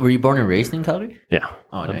 Were you born and raised in Calgary? Yeah.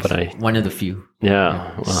 Oh, nice. But one of the few.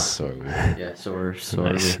 Yeah. Well, so weird. Yeah. So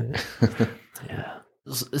nice. Yeah.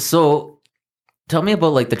 So. Tell me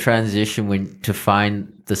about like the transition to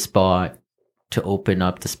find the spot, to open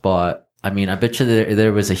up the spot. I mean, I bet you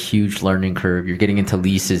there was a huge learning curve. You're getting into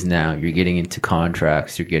leases now. You're getting into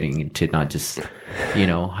contracts. You're getting into not just,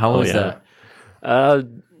 how was that? A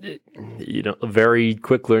very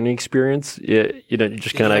quick learning experience. You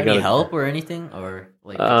just kind of got help or anything, or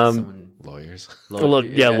like someone. Lawyers.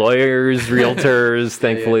 Lawyers, realtors.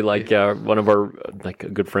 Thankfully, one of our a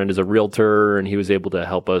good friend is a realtor, and he was able to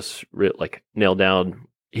help us nail down.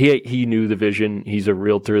 He knew the vision. He's a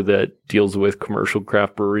realtor that deals with commercial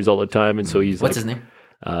craft breweries all the time, and so he's what's his name?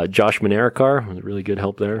 Josh Manarikar. Was really good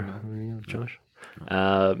help there. Josh,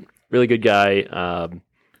 really good guy.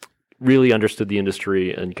 Really understood the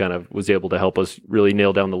industry and kind of was able to help us really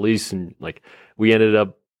nail down the lease, and we ended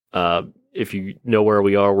up if you know where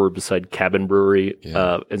we are, we're beside Cabin Brewery.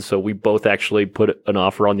 And so we both actually put an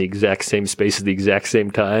offer on the exact same space at the exact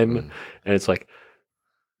same time. And it's like,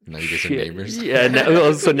 now you guys are neighbors.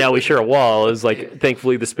 Yeah. So now we share a wall. It's like,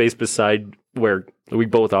 thankfully, the space beside where we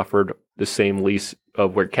both offered the same lease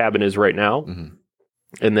of where Cabin is right now.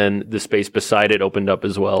 And then the space beside it opened up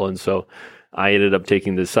as well. And so I ended up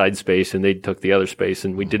taking the side space and they took the other space,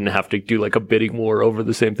 and we didn't have to do like a bidding war over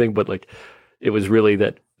the same thing. But like, it was really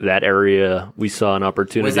that area we saw an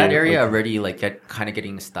opportunity. Was that area already like kind of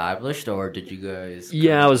getting established, or did you guys?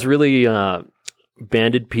 Yeah, it was really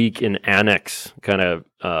Banded Peak and Annex kind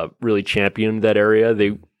of really championed that area.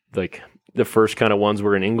 They like the first kind of ones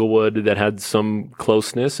were in Inglewood that had some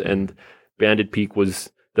closeness, and Banded Peak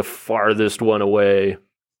was the farthest one away.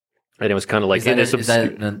 And it was kind of like... Is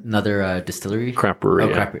that another distillery? Craft brewery.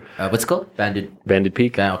 Oh, craft brewery. What's it called? Banded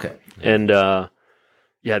Peak. Okay. And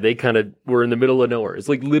they kind of were in the middle of nowhere. It's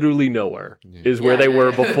like literally nowhere is where they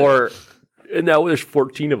were before. And now there's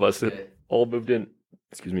 14 of us that all moved in.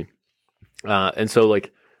 Excuse me. And so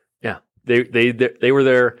like, they were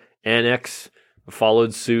there. Annex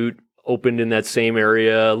followed suit, opened in that same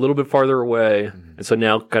area, a little bit farther away. And so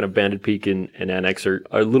now kind of Banded Peak and Annex are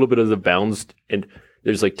a little bit of the bounds, and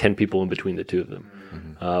there's like 10 people in between the two of them.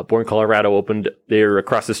 Born Colorado opened, they're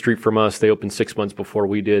across the street from us. They opened 6 months before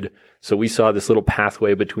we did. So we saw this little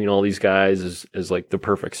pathway between all these guys as like the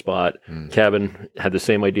perfect spot. Cabin had the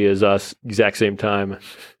same idea as us, exact same time.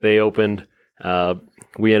 They opened.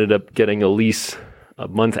 We ended up getting a lease a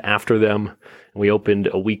month after them, and we opened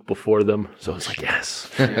a week before them. So it's like, yes.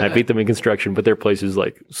 I beat them in construction, but their place is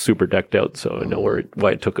like super decked out. So I know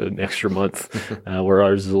why it took an extra month, where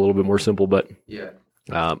ours is a little bit more simple. But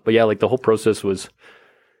like the whole process was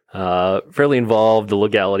fairly involved. The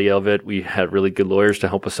legality of it, we had really good lawyers to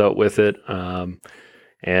help us out with it,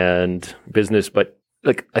 and business. But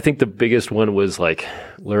like, I think the biggest one was like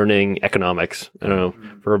learning economics. I don't know,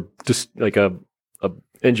 for just like a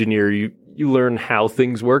engineer, you learn how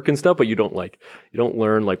things work and stuff, but you don't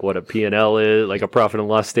learn like what a P&L is, like a profit and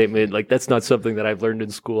loss statement. Like, that's not something that I've learned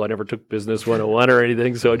in school. I never took business 101 or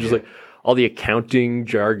anything. So I just like all the accounting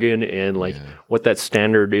jargon and like what that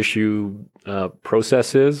standard issue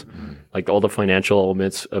process is, like all the financial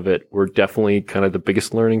elements of it were definitely kind of the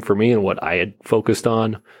biggest learning for me and what I had focused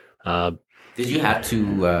on.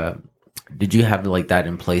 Did you have like that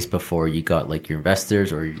in place before you got like your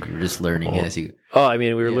investors, or you're just learning as you? Oh, I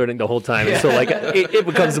mean, we were learning the whole time. So like it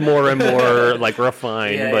becomes more and more like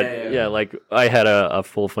refined. Like I had a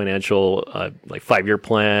full financial like 5-year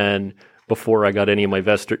plan before I got any of my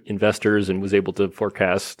investors, and was able to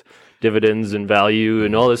forecast dividends and value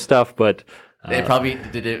and all this stuff. But they probably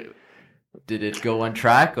did it go on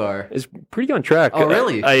track, or? It's pretty on track. Oh,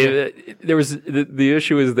 really? There was the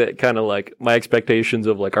issue is that kind of like my expectations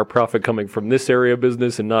of like our profit coming from this area of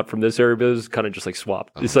business and not from this area of business kind of just like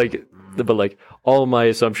swapped. It's like, but like all of my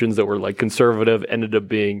assumptions that were like conservative ended up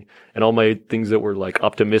being, and all my things that were like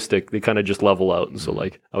optimistic, they kind of just level out. And so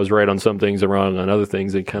like I was right on some things and wrong on other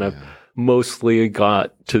things, and kind of mostly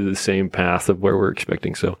got to the same path of where we're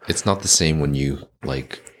expecting. So it's not the same when you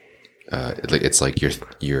like. It's like it's like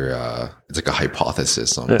a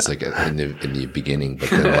hypothesis almost, like in the beginning, but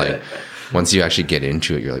then like once you actually get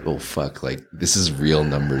into it, you're like, oh fuck, like this is real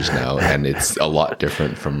numbers now, and it's a lot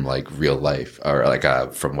different from like real life, or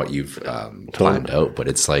like from what you've planned out. But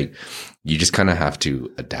it's like you just kind of have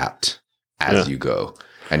to adapt as you go,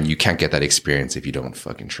 and you can't get that experience if you don't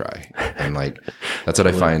fucking try. And like that's what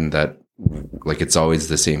I find, that like it's always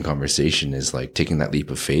the same conversation, is like taking that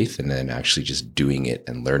leap of faith and then actually just doing it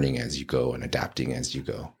and learning as you go and adapting as you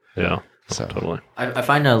go. Yeah, so totally. I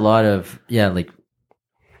find a lot of like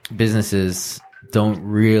businesses don't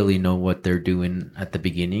really know what they're doing at the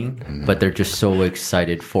beginning, but they're just so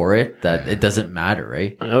excited for it that it doesn't matter,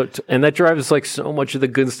 right? And that drives like so much of the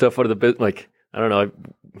good stuff out of the bit. Like, I don't know.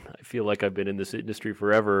 I feel like I've been in this industry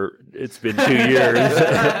forever. It's been 2 years,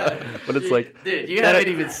 but it's like, dude, you haven't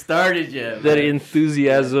even started yet. That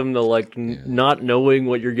enthusiasm, the like not knowing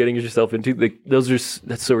what you're getting yourself into.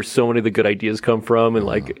 That's where so many of the good ideas come from, and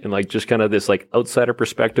like just kind of this like outsider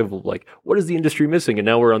perspective of like, what is the industry missing? And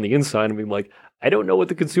now we're on the inside, and being like, I don't know what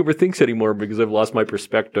the consumer thinks anymore because I've lost my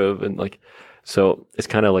perspective, and like. So it's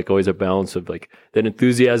kind of like always a balance of like that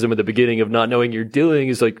enthusiasm at the beginning of not knowing you're doing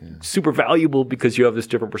is like super valuable because you have this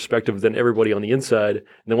different perspective than everybody on the inside. And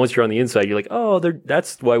then once you're on the inside, you're like, oh,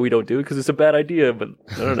 that's why we don't do it, because it's a bad idea. But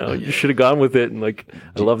I don't know, you should have gone with it. And like,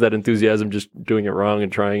 I love that enthusiasm, just doing it wrong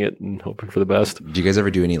and trying it and hoping for the best. Do you guys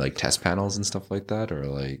ever do any like test panels and stuff like that, or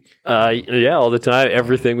like? Yeah, all the time.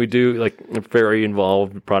 Everything we do, like a very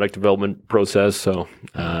involved product development process. So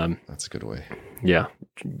that's a good way. Yeah,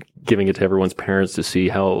 giving it to everyone's parents to see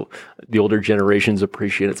how the older generations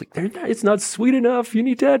appreciate it. It's like, it's not sweet enough. You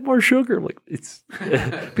need to add more sugar. I'm like, it's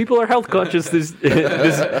people are health conscious this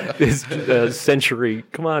century.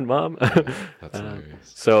 Come on, Mom. That's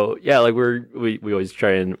hilarious. So yeah, like we always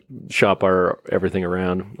try and shop everything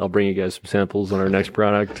around. I'll bring you guys some samples on our next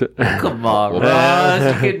product. Come on,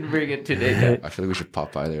 Ross, you can bring it today. I feel like we should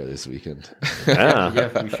pop by there this weekend.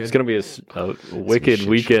 Yeah, we should. It's gonna be a wicked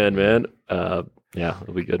weekend, man. Yeah,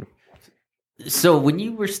 it'll be good. So when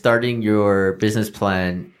you were starting your business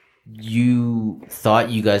plan, you thought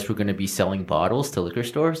you guys were going to be selling bottles to liquor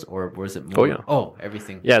stores, or was it more?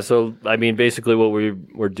 Everything. Yeah, so I mean, basically what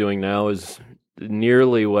we're doing now is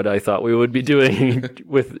nearly what I thought we would be doing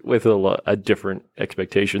with a lot of different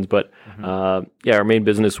expectations. But our main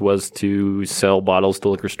business was to sell bottles to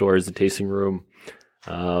liquor stores. The tasting room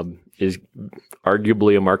is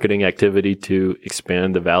arguably a marketing activity to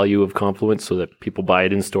expand the value of Confluence so that people buy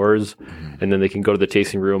it in stores, and then they can go to the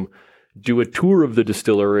tasting room, do a tour of the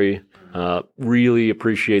distillery, really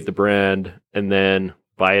appreciate the brand, and then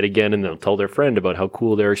buy it again, and they'll tell their friend about how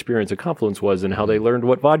cool their experience at Confluence was and how they learned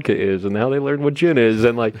what vodka is and how they learned what gin is,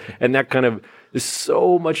 and that kind of, there's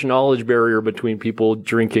so much knowledge barrier between people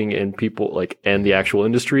drinking and people and the actual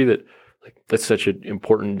industry that's such an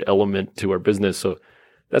important element to our business. So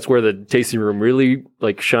that's where the tasting room really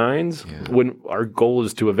shines, when our goal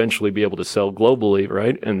is to eventually be able to sell globally,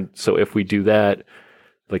 right? And so if we do that,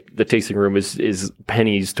 the tasting room is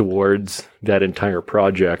pennies towards that entire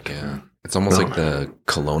project. Yeah. It's almost like the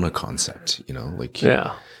Kelowna concept,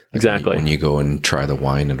 yeah, exactly. When you go and try the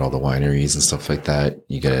wine at all the wineries and stuff like that,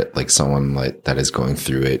 you get someone that is going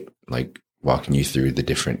through it, walking you through the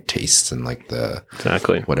different tastes and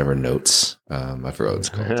the whatever notes. I forgot what it's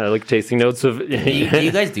called. Yeah, tasting notes of. Do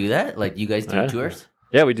you guys do that? You guys do tours?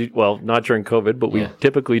 Yeah, we do. Well, not during COVID, but we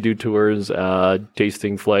typically do tours,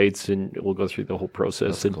 tasting flights, and we'll go through the whole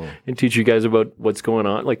process and teach you guys about what's going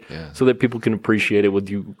on, so that people can appreciate it. We'll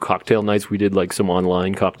do cocktail nights. We did some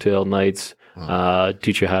online cocktail nights.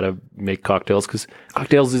 Teach you how to make cocktails, because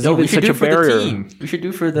cocktails is even such a barrier. We should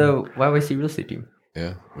do for the YYC real estate team.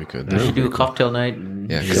 Yeah, we could. We should do a cocktail night.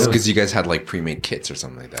 Because you guys had pre-made kits or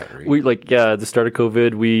something like that, right? We at the start of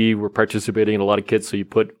COVID, we were participating in a lot of kits. So you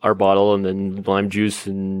put our bottle and then lime juice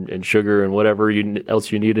and sugar and whatever else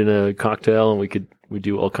you need in a cocktail, and we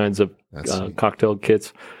do all kinds of cocktail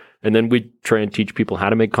kits. And then we try and teach people how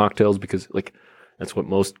to make cocktails, because that's what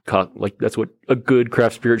that's what a good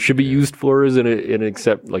craft spirit should be used for, is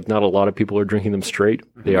except not a lot of people are drinking them straight.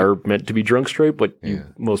 They are meant to be drunk straight, but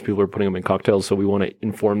most people are putting them in cocktails. So we want to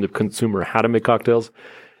inform the consumer how to make cocktails.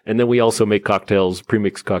 And then we also make cocktails,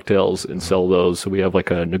 pre-mixed cocktails, and sell those. So we have a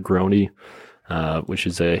Negroni, which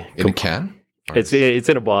is in a can? It's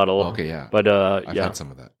in a bottle. Okay, yeah. But I've had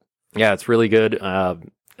some of that. Yeah, it's really good.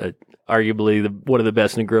 Arguably one of the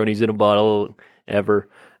best Negronis in a bottle ever.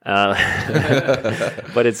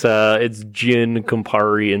 But it's gin,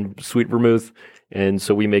 Campari, and sweet vermouth, and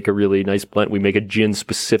so we make a really nice blend. We make a gin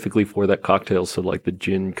specifically for that cocktail, so the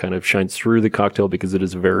gin kind of shines through the cocktail, because it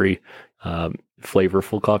is a very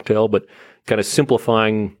flavorful cocktail, but kind of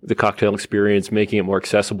simplifying the cocktail experience, making it more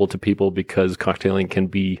accessible to people, because cocktailing can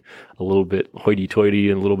be a little bit hoity-toity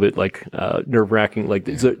and a little bit nerve-wracking.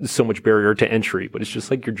 There's so much barrier to entry, but it's just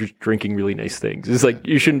you're just drinking really nice things. It's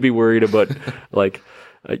you shouldn't be worried about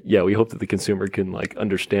we hope that the consumer can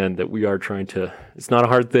understand that we are trying to. It's not a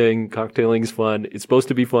hard thing. Cocktailing is fun. It's supposed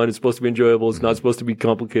to be fun. It's supposed to be enjoyable. It's not supposed to be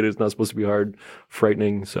complicated. It's not supposed to be hard,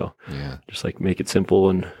 frightening. So just make it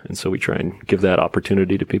simple, and so we try and give that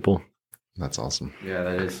opportunity to people. That's awesome. Yeah,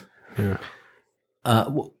 that is. Yeah.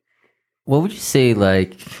 What would you say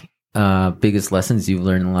biggest lessons you've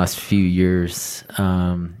learned in the last few years?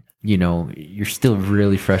 You're still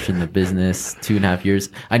really fresh in the business, 2.5 years.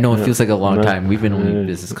 I know it feels like a long time. We've been only in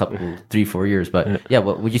business 3-4 years, but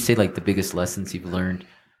what would you say the biggest lessons you've learned?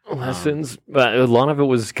 Lessons, but a lot of it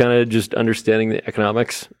was kind of just understanding the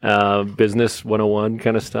economics, business 101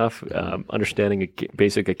 kind of stuff, understanding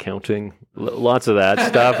basic accounting. Lots of that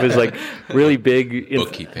stuff is really big.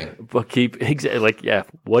 Bookkeeping.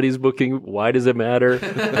 What is booking? Why does it matter?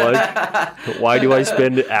 Why do I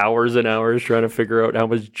spend hours and hours trying to figure out how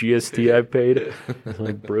much GST I've paid?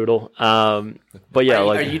 It's brutal. But yeah,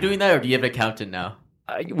 are you doing that, or do you have an accountant now?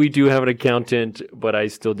 We do have an accountant, but I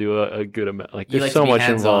still do a good amount. There's so much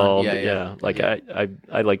involved.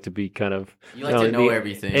 I like to be kind of to know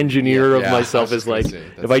everything. Engineer of myself is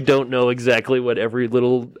if I don't know exactly what every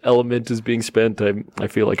little element is being spent, I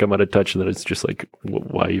feel like I'm out of touch. And that it's just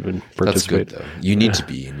why even participate? That's good though. You need to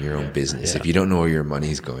be in your own business. If you don't know where your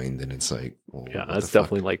money's going, then it's that's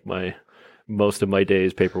definitely most of my day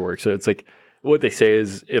is paperwork. So it's what they say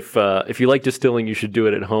is if you like distilling, you should do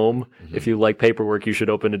it at home. Mm-hmm. If you like paperwork, you should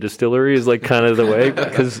open a distillery is like kind of the way,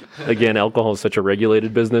 because again, alcohol is such a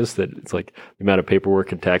regulated business that it's like the amount of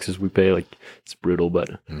paperwork and taxes we pay, like it's brutal, but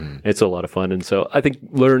it's a lot of fun. And so I think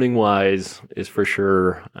learning wise is for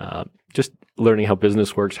sure just learning how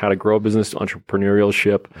business works, how to grow a business,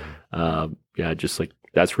 entrepreneurship. Just like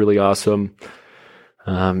that's really awesome.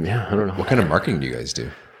 I don't know. What kind of marketing do you guys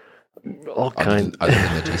do? All kinds. Other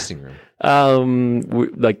than the tasting room.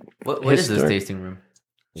 What is this tasting room?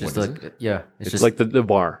 Just like it's just like the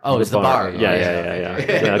bar. Oh, it's the bar.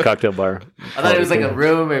 Yeah, cocktail bar. I thought it was like a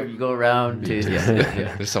room where you go around to.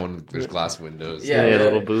 There's glass windows.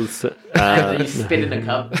 Little booths. You spit in a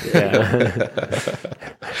cup.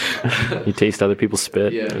 You taste other people's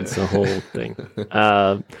spit. Yeah. It's the whole thing.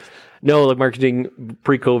 No, like marketing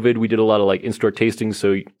pre-COVID, we did a lot of like in-store tastings.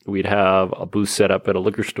 So we'd have a booth set up at a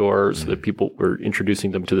liquor store so that people were introducing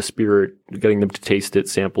them to the spirit, getting them to taste it,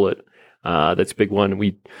 sample it. That's a big one.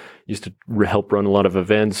 We used to help run a lot of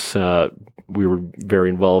events. We were very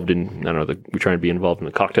involved in, we try to be involved in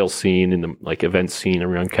the cocktail scene, in the like event scene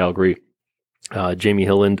around Calgary. Jamie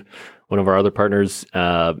Hilland, one of our other partners,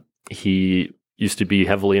 he used to be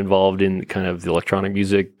heavily involved in kind of the electronic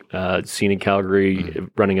music scene in Calgary,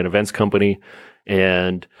 running an events company.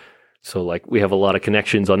 And so like we have a lot of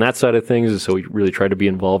connections on that side of things. So we really try to be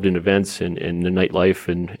involved in events and the nightlife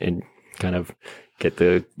and kind of get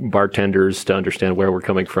the bartenders to understand where we're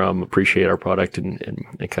coming from, appreciate our product and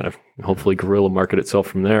kind of hopefully guerrilla market itself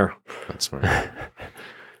from there. That's smart.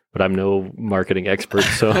 But I'm no marketing expert.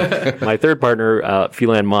 So my third partner,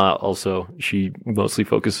 Philan Ma, also, she mostly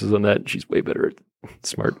focuses on that. She's way better at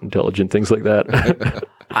smart, intelligent things like that.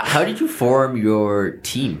 How did you form your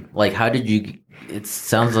team? Like, how did you? It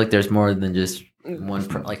sounds like there's more than just one.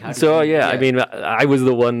 I mean, I was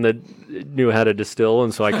the one that knew how to distill,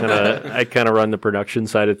 and so I kind of run the production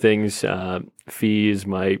side of things. Fee is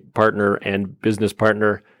my partner and business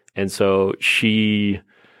partner, and so she.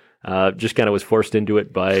 Just kind of was forced into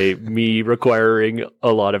it by me requiring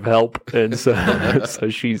a lot of help, and so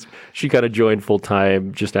she kind of joined full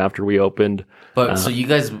time just after we opened. But so you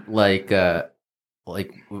guys were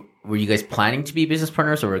you guys planning to be business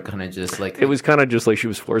partners, or were it kind of just like it was kind of just like she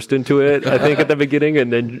was forced into it, I think, at the beginning,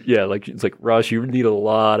 and then like it's like Ross, you need a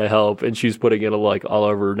lot of help, and she's putting in like all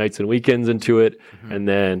of her nights and weekends into it, and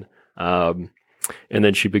then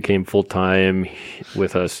she became full-time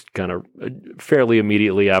with us kind of fairly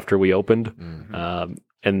immediately after we opened.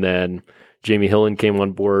 And then Jamie Hilland came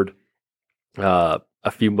on board a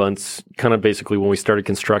few months, kind of basically when we started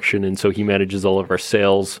construction. And so he manages all of our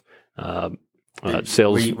sales.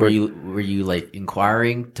 Sales. Were you like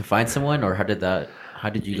inquiring to find someone, or how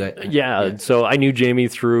did you guys? Yeah, so I knew Jamie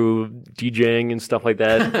through DJing and stuff like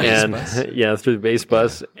that. And through the bass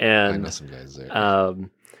bus. And I know some guys there.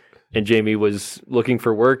 And Jamie was looking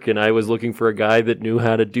for work, and I was looking for a guy that knew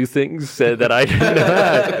how to do things that I didn't know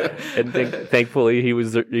how. And thankfully, he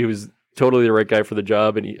was totally the right guy for the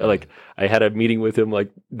job. And I had a meeting with him like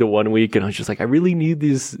the 1 week, and I was just like, I really need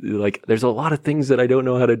these. Like, there's a lot of things that I don't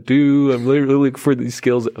know how to do. I'm really looking for these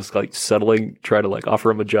skills. I was like settling, trying to like offer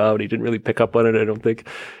him a job, and he didn't really pick up on it, I don't think.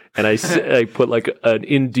 And I put like an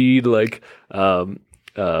Indeed like a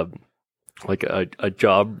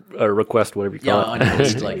job request, whatever you call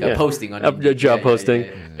it. A posting on a job posting.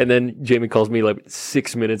 And then Jamie calls me like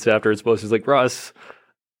 6 minutes after it's posted. He's like, Ross,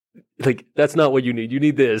 like, that's not what you need. You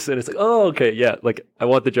need this. And it's like, oh, okay, yeah. Like, I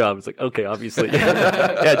want the job. It's like, okay, obviously.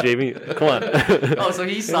 Yeah, Jamie, come on. Oh, so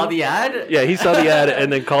he saw the ad? Yeah, he saw the ad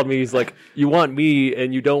and then called me. He's like, you want me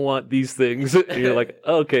and you don't want these things. And you're like,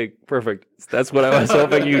 okay, perfect. That's what I was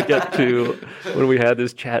hoping you'd get to when we had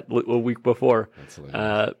this chat a week before.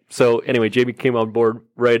 So anyway, Jamie came on board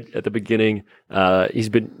right at the beginning. He's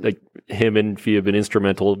been, like, him and Fee have been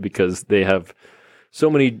instrumental because they have so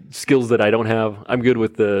many skills that I don't have. I'm good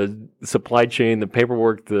with the supply chain, the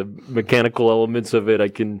paperwork, the mechanical elements of it. I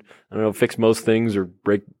can, fix most things or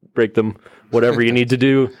break them, whatever you need to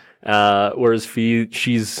do. Whereas Fee,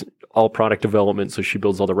 she's all product development. So she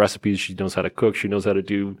builds all the recipes. She knows how to cook. She knows how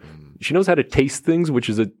to taste things, which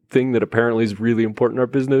is a thing that apparently is really important in our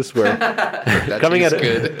business, where coming at it,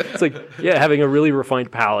 it's like, having a really refined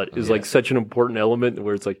palate is like such an important element,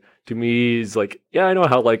 where it's like, to me, is like, I know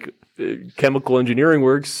how like chemical engineering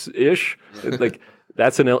works ish. Like,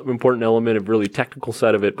 that's an important element of really technical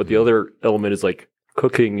side of it. But the other element is like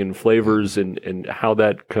cooking and flavors and how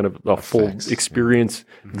that kind of a full experience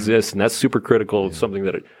exists. And that's super critical. It's something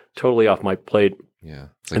that totally off my plate. Yeah.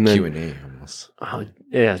 It's like Q&A almost.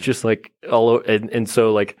 It's just like and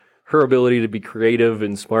so like her ability to be creative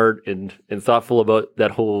and smart and thoughtful about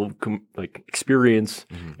that whole experience,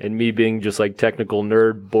 and me being just like technical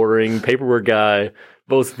nerd, boring paperwork guy,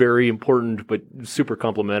 both very important but super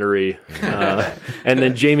complementary. And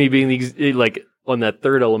then Jamie being like on that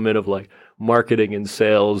third element of like marketing and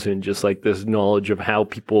sales and just like this knowledge of how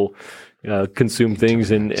people consume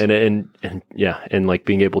things and like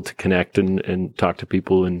being able to connect and talk to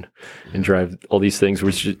people and drive all these things,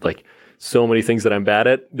 which is like so many things that I'm bad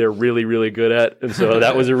at, they're really, really good at. And so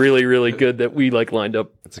that was a really, really good that we like lined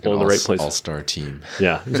up all in the right place. All-star team.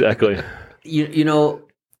 Yeah, exactly. You know,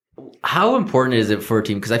 how important is it for a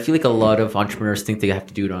team? Because I feel like a lot of entrepreneurs think they have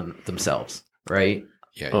to do it on themselves, right?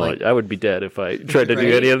 Yeah, I would be dead if I tried to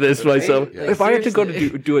do any of this myself. Yeah. If I had to go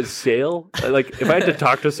to do a sale, like if I had to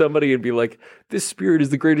talk to somebody and be like, "This spirit is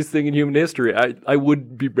the greatest thing in human history," I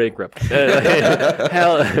would be bankrupt.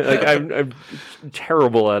 Hell, like I'm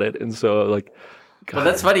terrible at it, and so like. God. Well,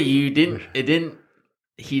 that's funny. He didn't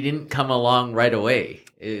come along right away.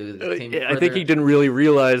 I think he didn't really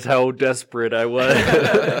realize how desperate I was.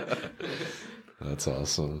 That's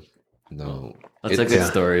awesome. No, that's a good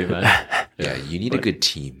story, man. Yeah, you need a good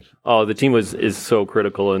team. Oh, the team is so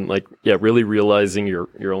critical, and like, yeah, really realizing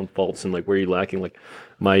your own faults and like where you're lacking. Like,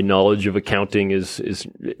 my knowledge of accounting is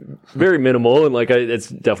very minimal, and like it's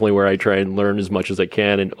definitely where I try and learn as much as I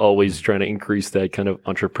can, and always trying to increase that kind of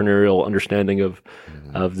entrepreneurial understanding of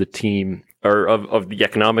the team or of the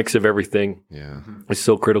economics of everything. Yeah, is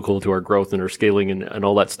so critical to our growth and our scaling and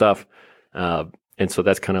all that stuff. And so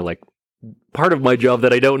that's kind of like part of my job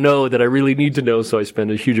that I don't know that I really need to know. So I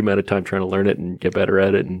spend a huge amount of time trying to learn it and get better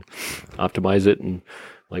at it and optimize it. And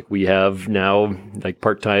like we have now like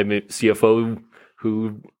part-time CFO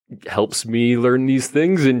who helps me learn these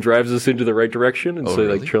things and drives us into the right direction. And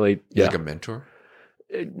really? Like truly, yeah. Like a mentor?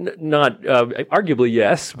 Not arguably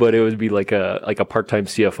yes, but it would be like a part-time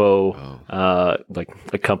CFO, like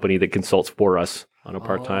a company that consults for us on a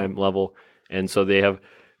part-time level. And so they have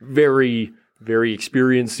very, very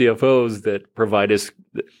experienced CFOs that provide us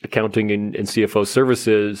accounting and CFO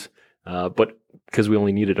services. But because we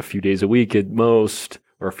only need it a few days a week at most,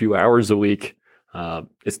 or a few hours a week,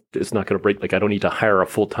 it's not going to break. Like I don't need to hire a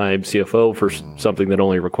full-time CFO for something that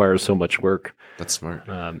only requires so much work. That's smart.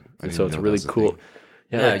 And so it's really cool.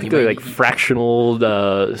 Yeah, I think they're like fractional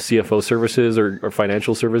CFO services or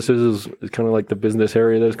financial services is kind of like the business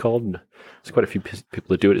area that it's called. And there's quite a few people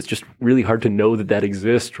that do it. It's just really hard to know that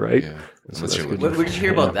exists, right? Yeah. So where did you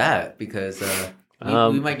hear about that? Because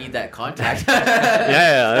we might need that contact.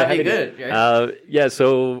 That'd be good. Right?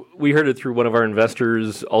 So we heard it through one of our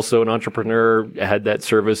investors, also an entrepreneur, had that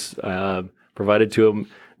service provided to him.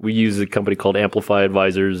 We use a company called Amplify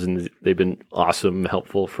Advisors, and they've been awesome,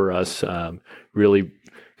 helpful for us. Really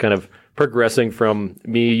kind of progressing from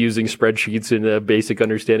me using spreadsheets and a basic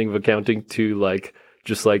understanding of accounting to like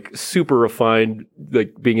just like super refined,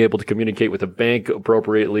 like being able to communicate with a bank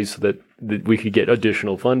appropriately so that we could get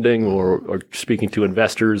additional funding or speaking to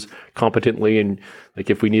investors competently. And like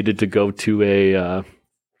if we needed to go to a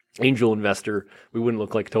angel investor, we wouldn't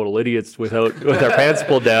look like total idiots with our pants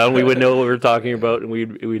pulled down. We would know what we were talking about, and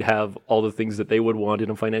we'd have all the things that they would want in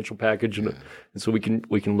a financial package, and so we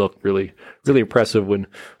can look really, really impressive when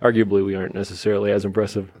arguably we aren't necessarily as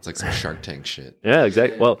impressive. It's like some Shark Tank shit. Yeah,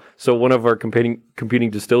 exactly. Well, so one of our competing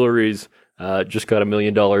distilleries just got $1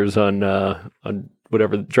 million on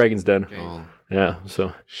whatever, Dragon's Den. Oh. Yeah,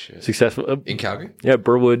 so successful in Calgary. Yeah,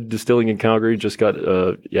 Burwood Distilling in Calgary just got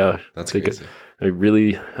that's crazy. A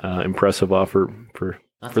really impressive offer for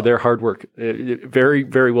their hard work. Very,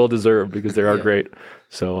 very well deserved because they are great.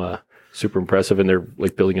 So super impressive, and they're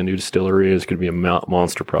like building a new distillery. It's going to be a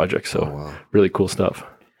monster project. So really cool stuff.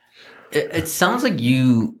 It sounds like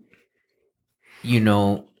you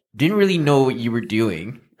didn't really know what you were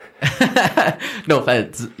doing. No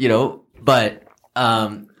offense, but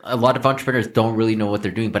a lot of entrepreneurs don't really know what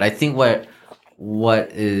they're doing. But I think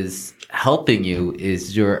what is helping you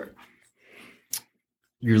is you're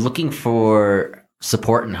looking for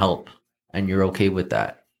support and help, and you're okay with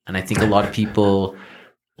that. And I think a lot of people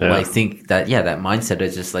think that, that mindset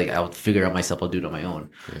is just like, I'll figure it out myself, I'll do it on my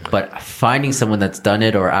own. Yeah. But finding someone that's done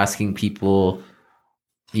it or asking people,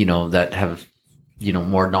 that have,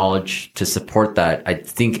 more knowledge to support that, I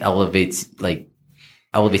think elevates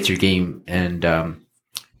your game and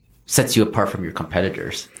sets you apart from your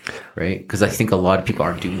competitors, right? Because I think a lot of people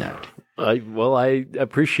aren't doing that. I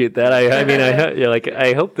appreciate that.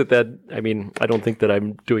 I hope that. I mean, I don't think that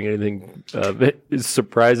I'm doing anything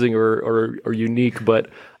surprising or unique,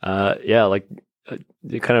 but kind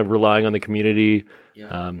of relying on the community.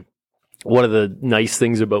 Yeah. One of the nice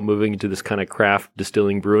things about moving into this kind of craft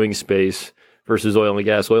distilling brewing space versus oil and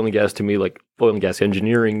gas. Oil and gas to me, like oil and gas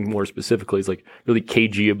engineering more specifically, is like really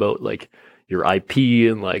cagey about like your IP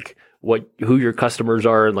and like who your customers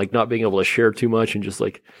are, and like not being able to share too much, and just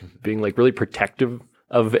like being like really protective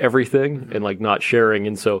of everything and like not sharing.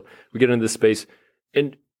 And so we get into this space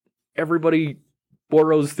and everybody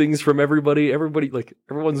borrows things from everybody.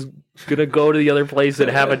 Everyone's gonna go to the other place and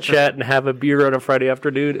have a chat and have a beer on a Friday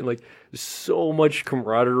afternoon, and like there's so much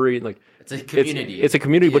camaraderie, and like it's a community. It's a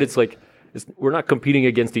community, but it's like we're not competing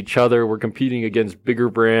against each other. We're competing against bigger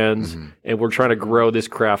brands, and we're trying to grow this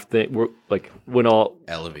craft thing. We're like when all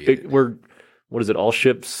elevated. All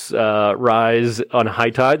ships rise on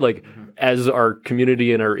high tide. Like as our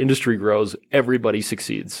community and our industry grows, everybody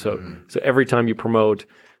succeeds. So every time you promote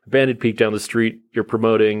Banded Peak down the street, you're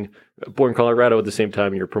promoting Born Colorado at the same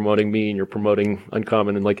time. You're promoting me, and you're promoting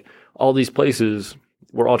Uncommon, and like all these places,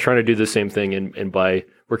 we're all trying to do the same thing. And by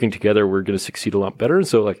working together, we're going to succeed a lot better. And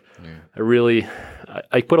so, like,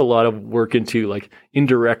 I put a lot of work into like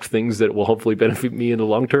indirect things that will hopefully benefit me in the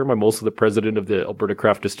long term. I'm also the president of the Alberta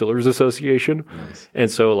Craft Distillers Association, and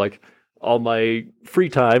so like all my free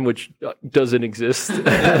time, which doesn't exist,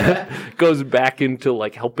 goes back into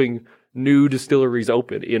like helping new distilleries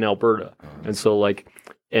open in Alberta. And so like,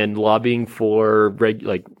 and lobbying for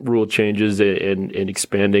rule changes and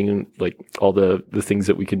expanding like all the things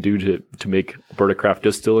that we can do to make Alberta craft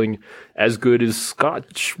distilling as good as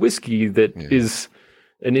Scotch whiskey that is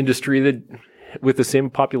an industry that with the same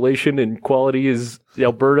population and quality as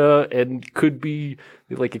Alberta and could be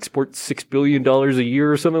like export $6 billion a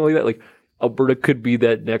year or something like that. Like Alberta could be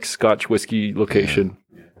that next Scotch whiskey location.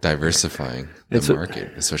 Diversifying the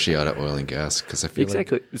market, especially out of oil and gas, because I feel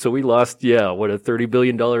exactly. So we lost, a $30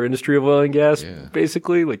 billion industry of oil and gas,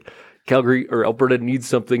 basically. Like Calgary or Alberta needs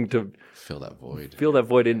something to fill that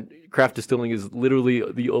void. And craft distilling is literally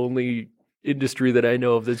the only industry that I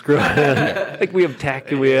know of that's growing. Like we have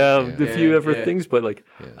tech and we have a few other things, but like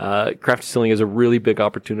craft distilling is a really big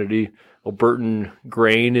opportunity. Albertan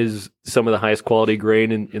grain is some of the highest quality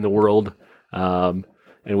grain in the world.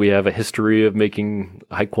 And we have a history of making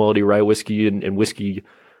high quality rye whiskey and whiskey,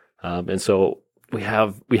 and so we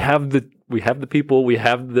have the people, we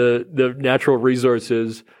have the natural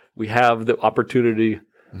resources, we have the opportunity,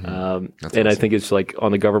 and awesome. I think it's like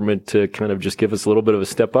on the government to kind of just give us a little bit of a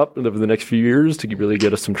step up over the next few years to really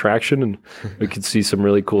get us some traction, and we could see some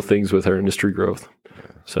really cool things with our industry growth.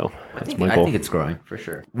 So that's my goal. I think it's growing for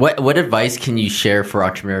sure. What advice can you share for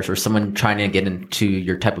entrepreneurs or someone trying to get into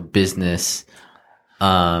your type of business?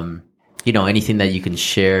 Anything that you can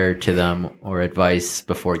share to them or advice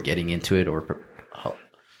before getting into it or help?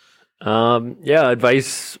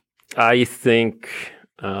 Advice. I think,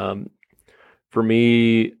 for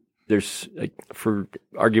me, there's for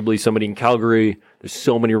arguably somebody in Calgary, there's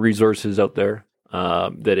so many resources out there,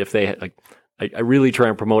 that if they I really try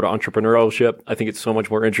and promote entrepreneurship. I think it's so much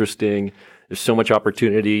more interesting. There's so much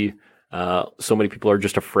opportunity. So many people are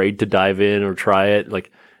just afraid to dive in or try it.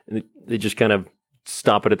 Like they just kind of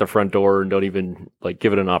stop it at the front door and don't even like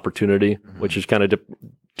give it an opportunity, which is kind of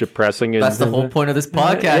depressing. That's the whole point of this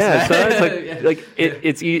podcast. So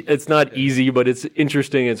it's not easy, but it's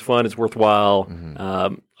interesting. It's fun. It's worthwhile.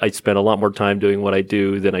 I spend a lot more time doing what I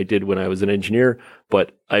do than I did when I was an engineer,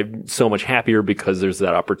 but I'm so much happier because there's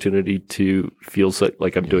that opportunity to feel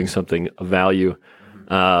like I'm doing something of value,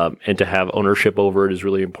 and to have ownership over it is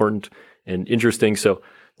really important and interesting. So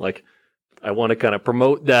like, I want to kind of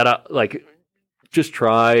promote that, just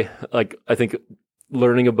try, I think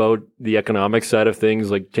learning about the economic side of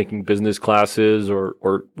things, like taking business classes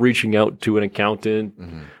or reaching out to an accountant.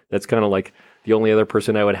 That's kind of like the only other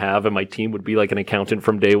person I would have in my team would be like an accountant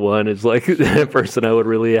from day one is like the person I would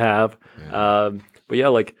really have.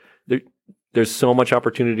 There's so much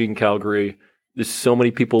opportunity in Calgary. There's so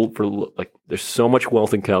many people there's so much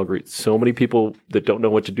wealth in Calgary. So many people that don't know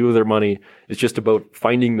what to do with their money. It's just about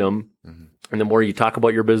finding them. And the more you talk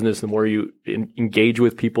about your business, the more you engage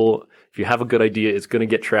with people. If you have a good idea, it's going to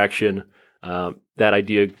get traction. That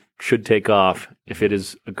idea should take off if it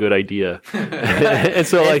is a good idea. And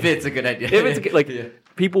so, if it's a good idea,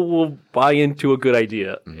 people will buy into a good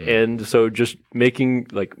idea. And so, just making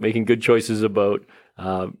good choices about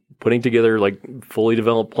putting together fully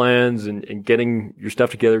developed plans and getting your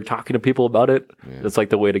stuff together, talking to people about it. That's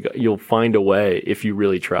the way to go. You'll find a way if you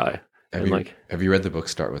really try. Have you read the book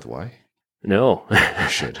Start With Why? No. You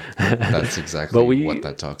should. That's exactly what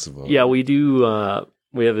that talks about. Yeah, we do.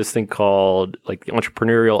 We have this thing called the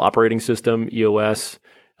Entrepreneurial Operating System, EOS,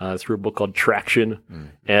 through a book called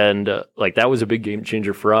Traction. And that was a big game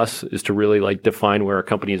changer for us, is to really define where our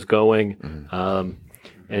company is going.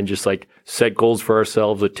 and just like set goals for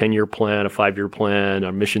ourselves, a 10-year plan, a 5-year plan,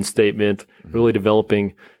 our mission statement, really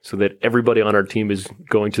developing so that everybody on our team is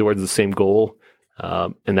going towards the same goal.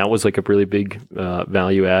 And that was like a really big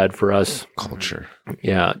value add for us. Culture.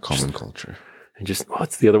 Yeah. Common culture. And just,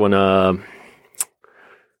 what's the other one?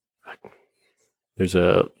 There's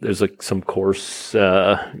like some course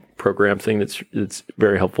program thing that's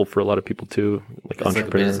very helpful for a lot of people too, like it's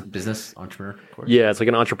entrepreneur, like a business entrepreneur course. Yeah, it's like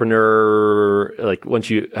an entrepreneur. Like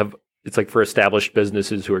once you have, it's like for established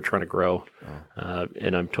businesses who are trying to grow.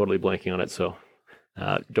 And I'm totally blanking on it, so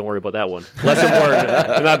don't worry about that one. Less important.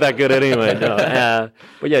 I'm not that good anyway. No.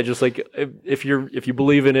 But yeah, just like if you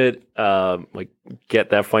believe in it, like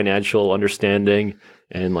get that financial understanding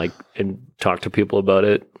and talk to people about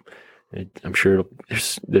it. I'm sure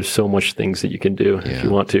there's so much things that you can do if you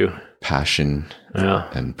want to. Passion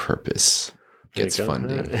and purpose gets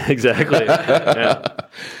funding. Exactly. Yeah.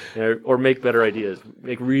 Or make better ideas.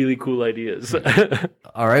 Make really cool ideas.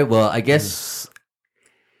 All right. Well, I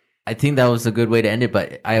think that was a good way to end it,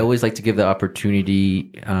 but I always like to give the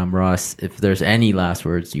opportunity, Ross, if there's any last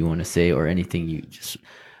words you want to say or anything you just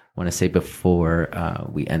want to say before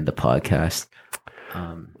we end the podcast.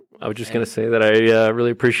 I was just going to say that I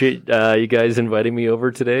really appreciate you guys inviting me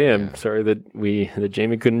over today. I'm sorry that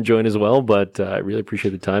Jamie couldn't join as well, but I really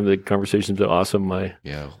appreciate the time. The conversation's been awesome. We'll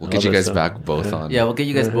get you guys back both on. Yeah, we'll get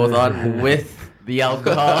you guys both on with the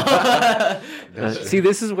alcohol. See,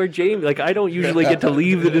 this is where Jamie, I don't usually get to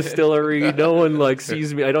leave the distillery. No one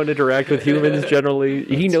sees me. I don't interact with humans generally.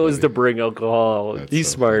 He knows to bring alcohol. He's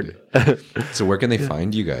so smart. So where can they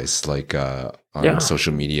find you guys? On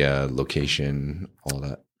social media, location, all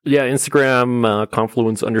that? Yeah, Instagram,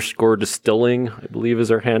 Confluence_distilling, I believe is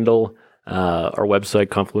our handle. Our website,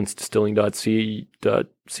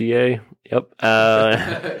 confluencedistilling.ca. Yep.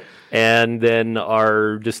 And then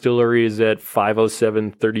our distillery is at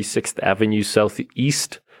 507 36th Avenue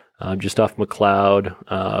Southeast, just off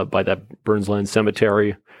McLeod, by that Burnsland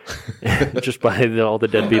Cemetery, just by all the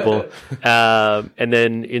dead people. And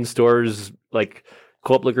then in stores like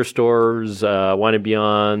Co-op Liquor Stores, Wine and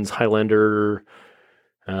Beyonds, Highlander,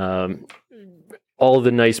 all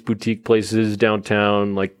the nice boutique places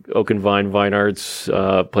downtown, like Oak and Vine, Vine Arts,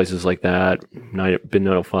 places like that, Bin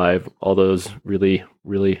 905, all those really,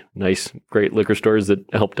 really nice, great liquor stores that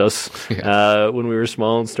helped us when we were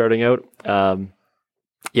small and starting out.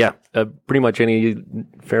 Pretty much any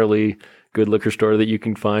fairly good liquor store that you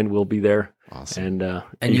can find will be there. Awesome.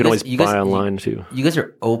 And you can always buy online too. You guys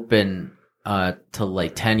are open till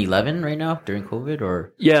 10, 11 right now during COVID,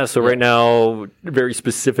 or? Yeah, so right now, very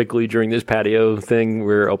specifically during this patio thing,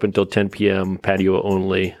 we're open till 10 p.m. patio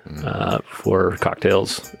only for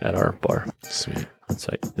cocktails at our bar. Sweet. On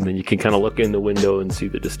site. And then you can kind of look in the window and see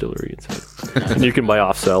the distillery inside. And you can buy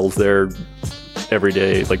off sales there every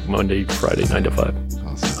day, like Monday, Friday, 9 to 5.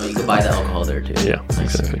 Awesome. Oh, you can buy the alcohol there too. Yeah,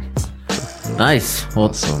 exactly. Nice. Well,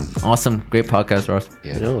 awesome. Great podcast, Ross.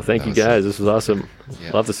 Yeah. No, thank you guys. This was awesome.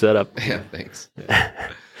 Yeah. Love the setup. Yeah, thanks.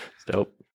 Yeah.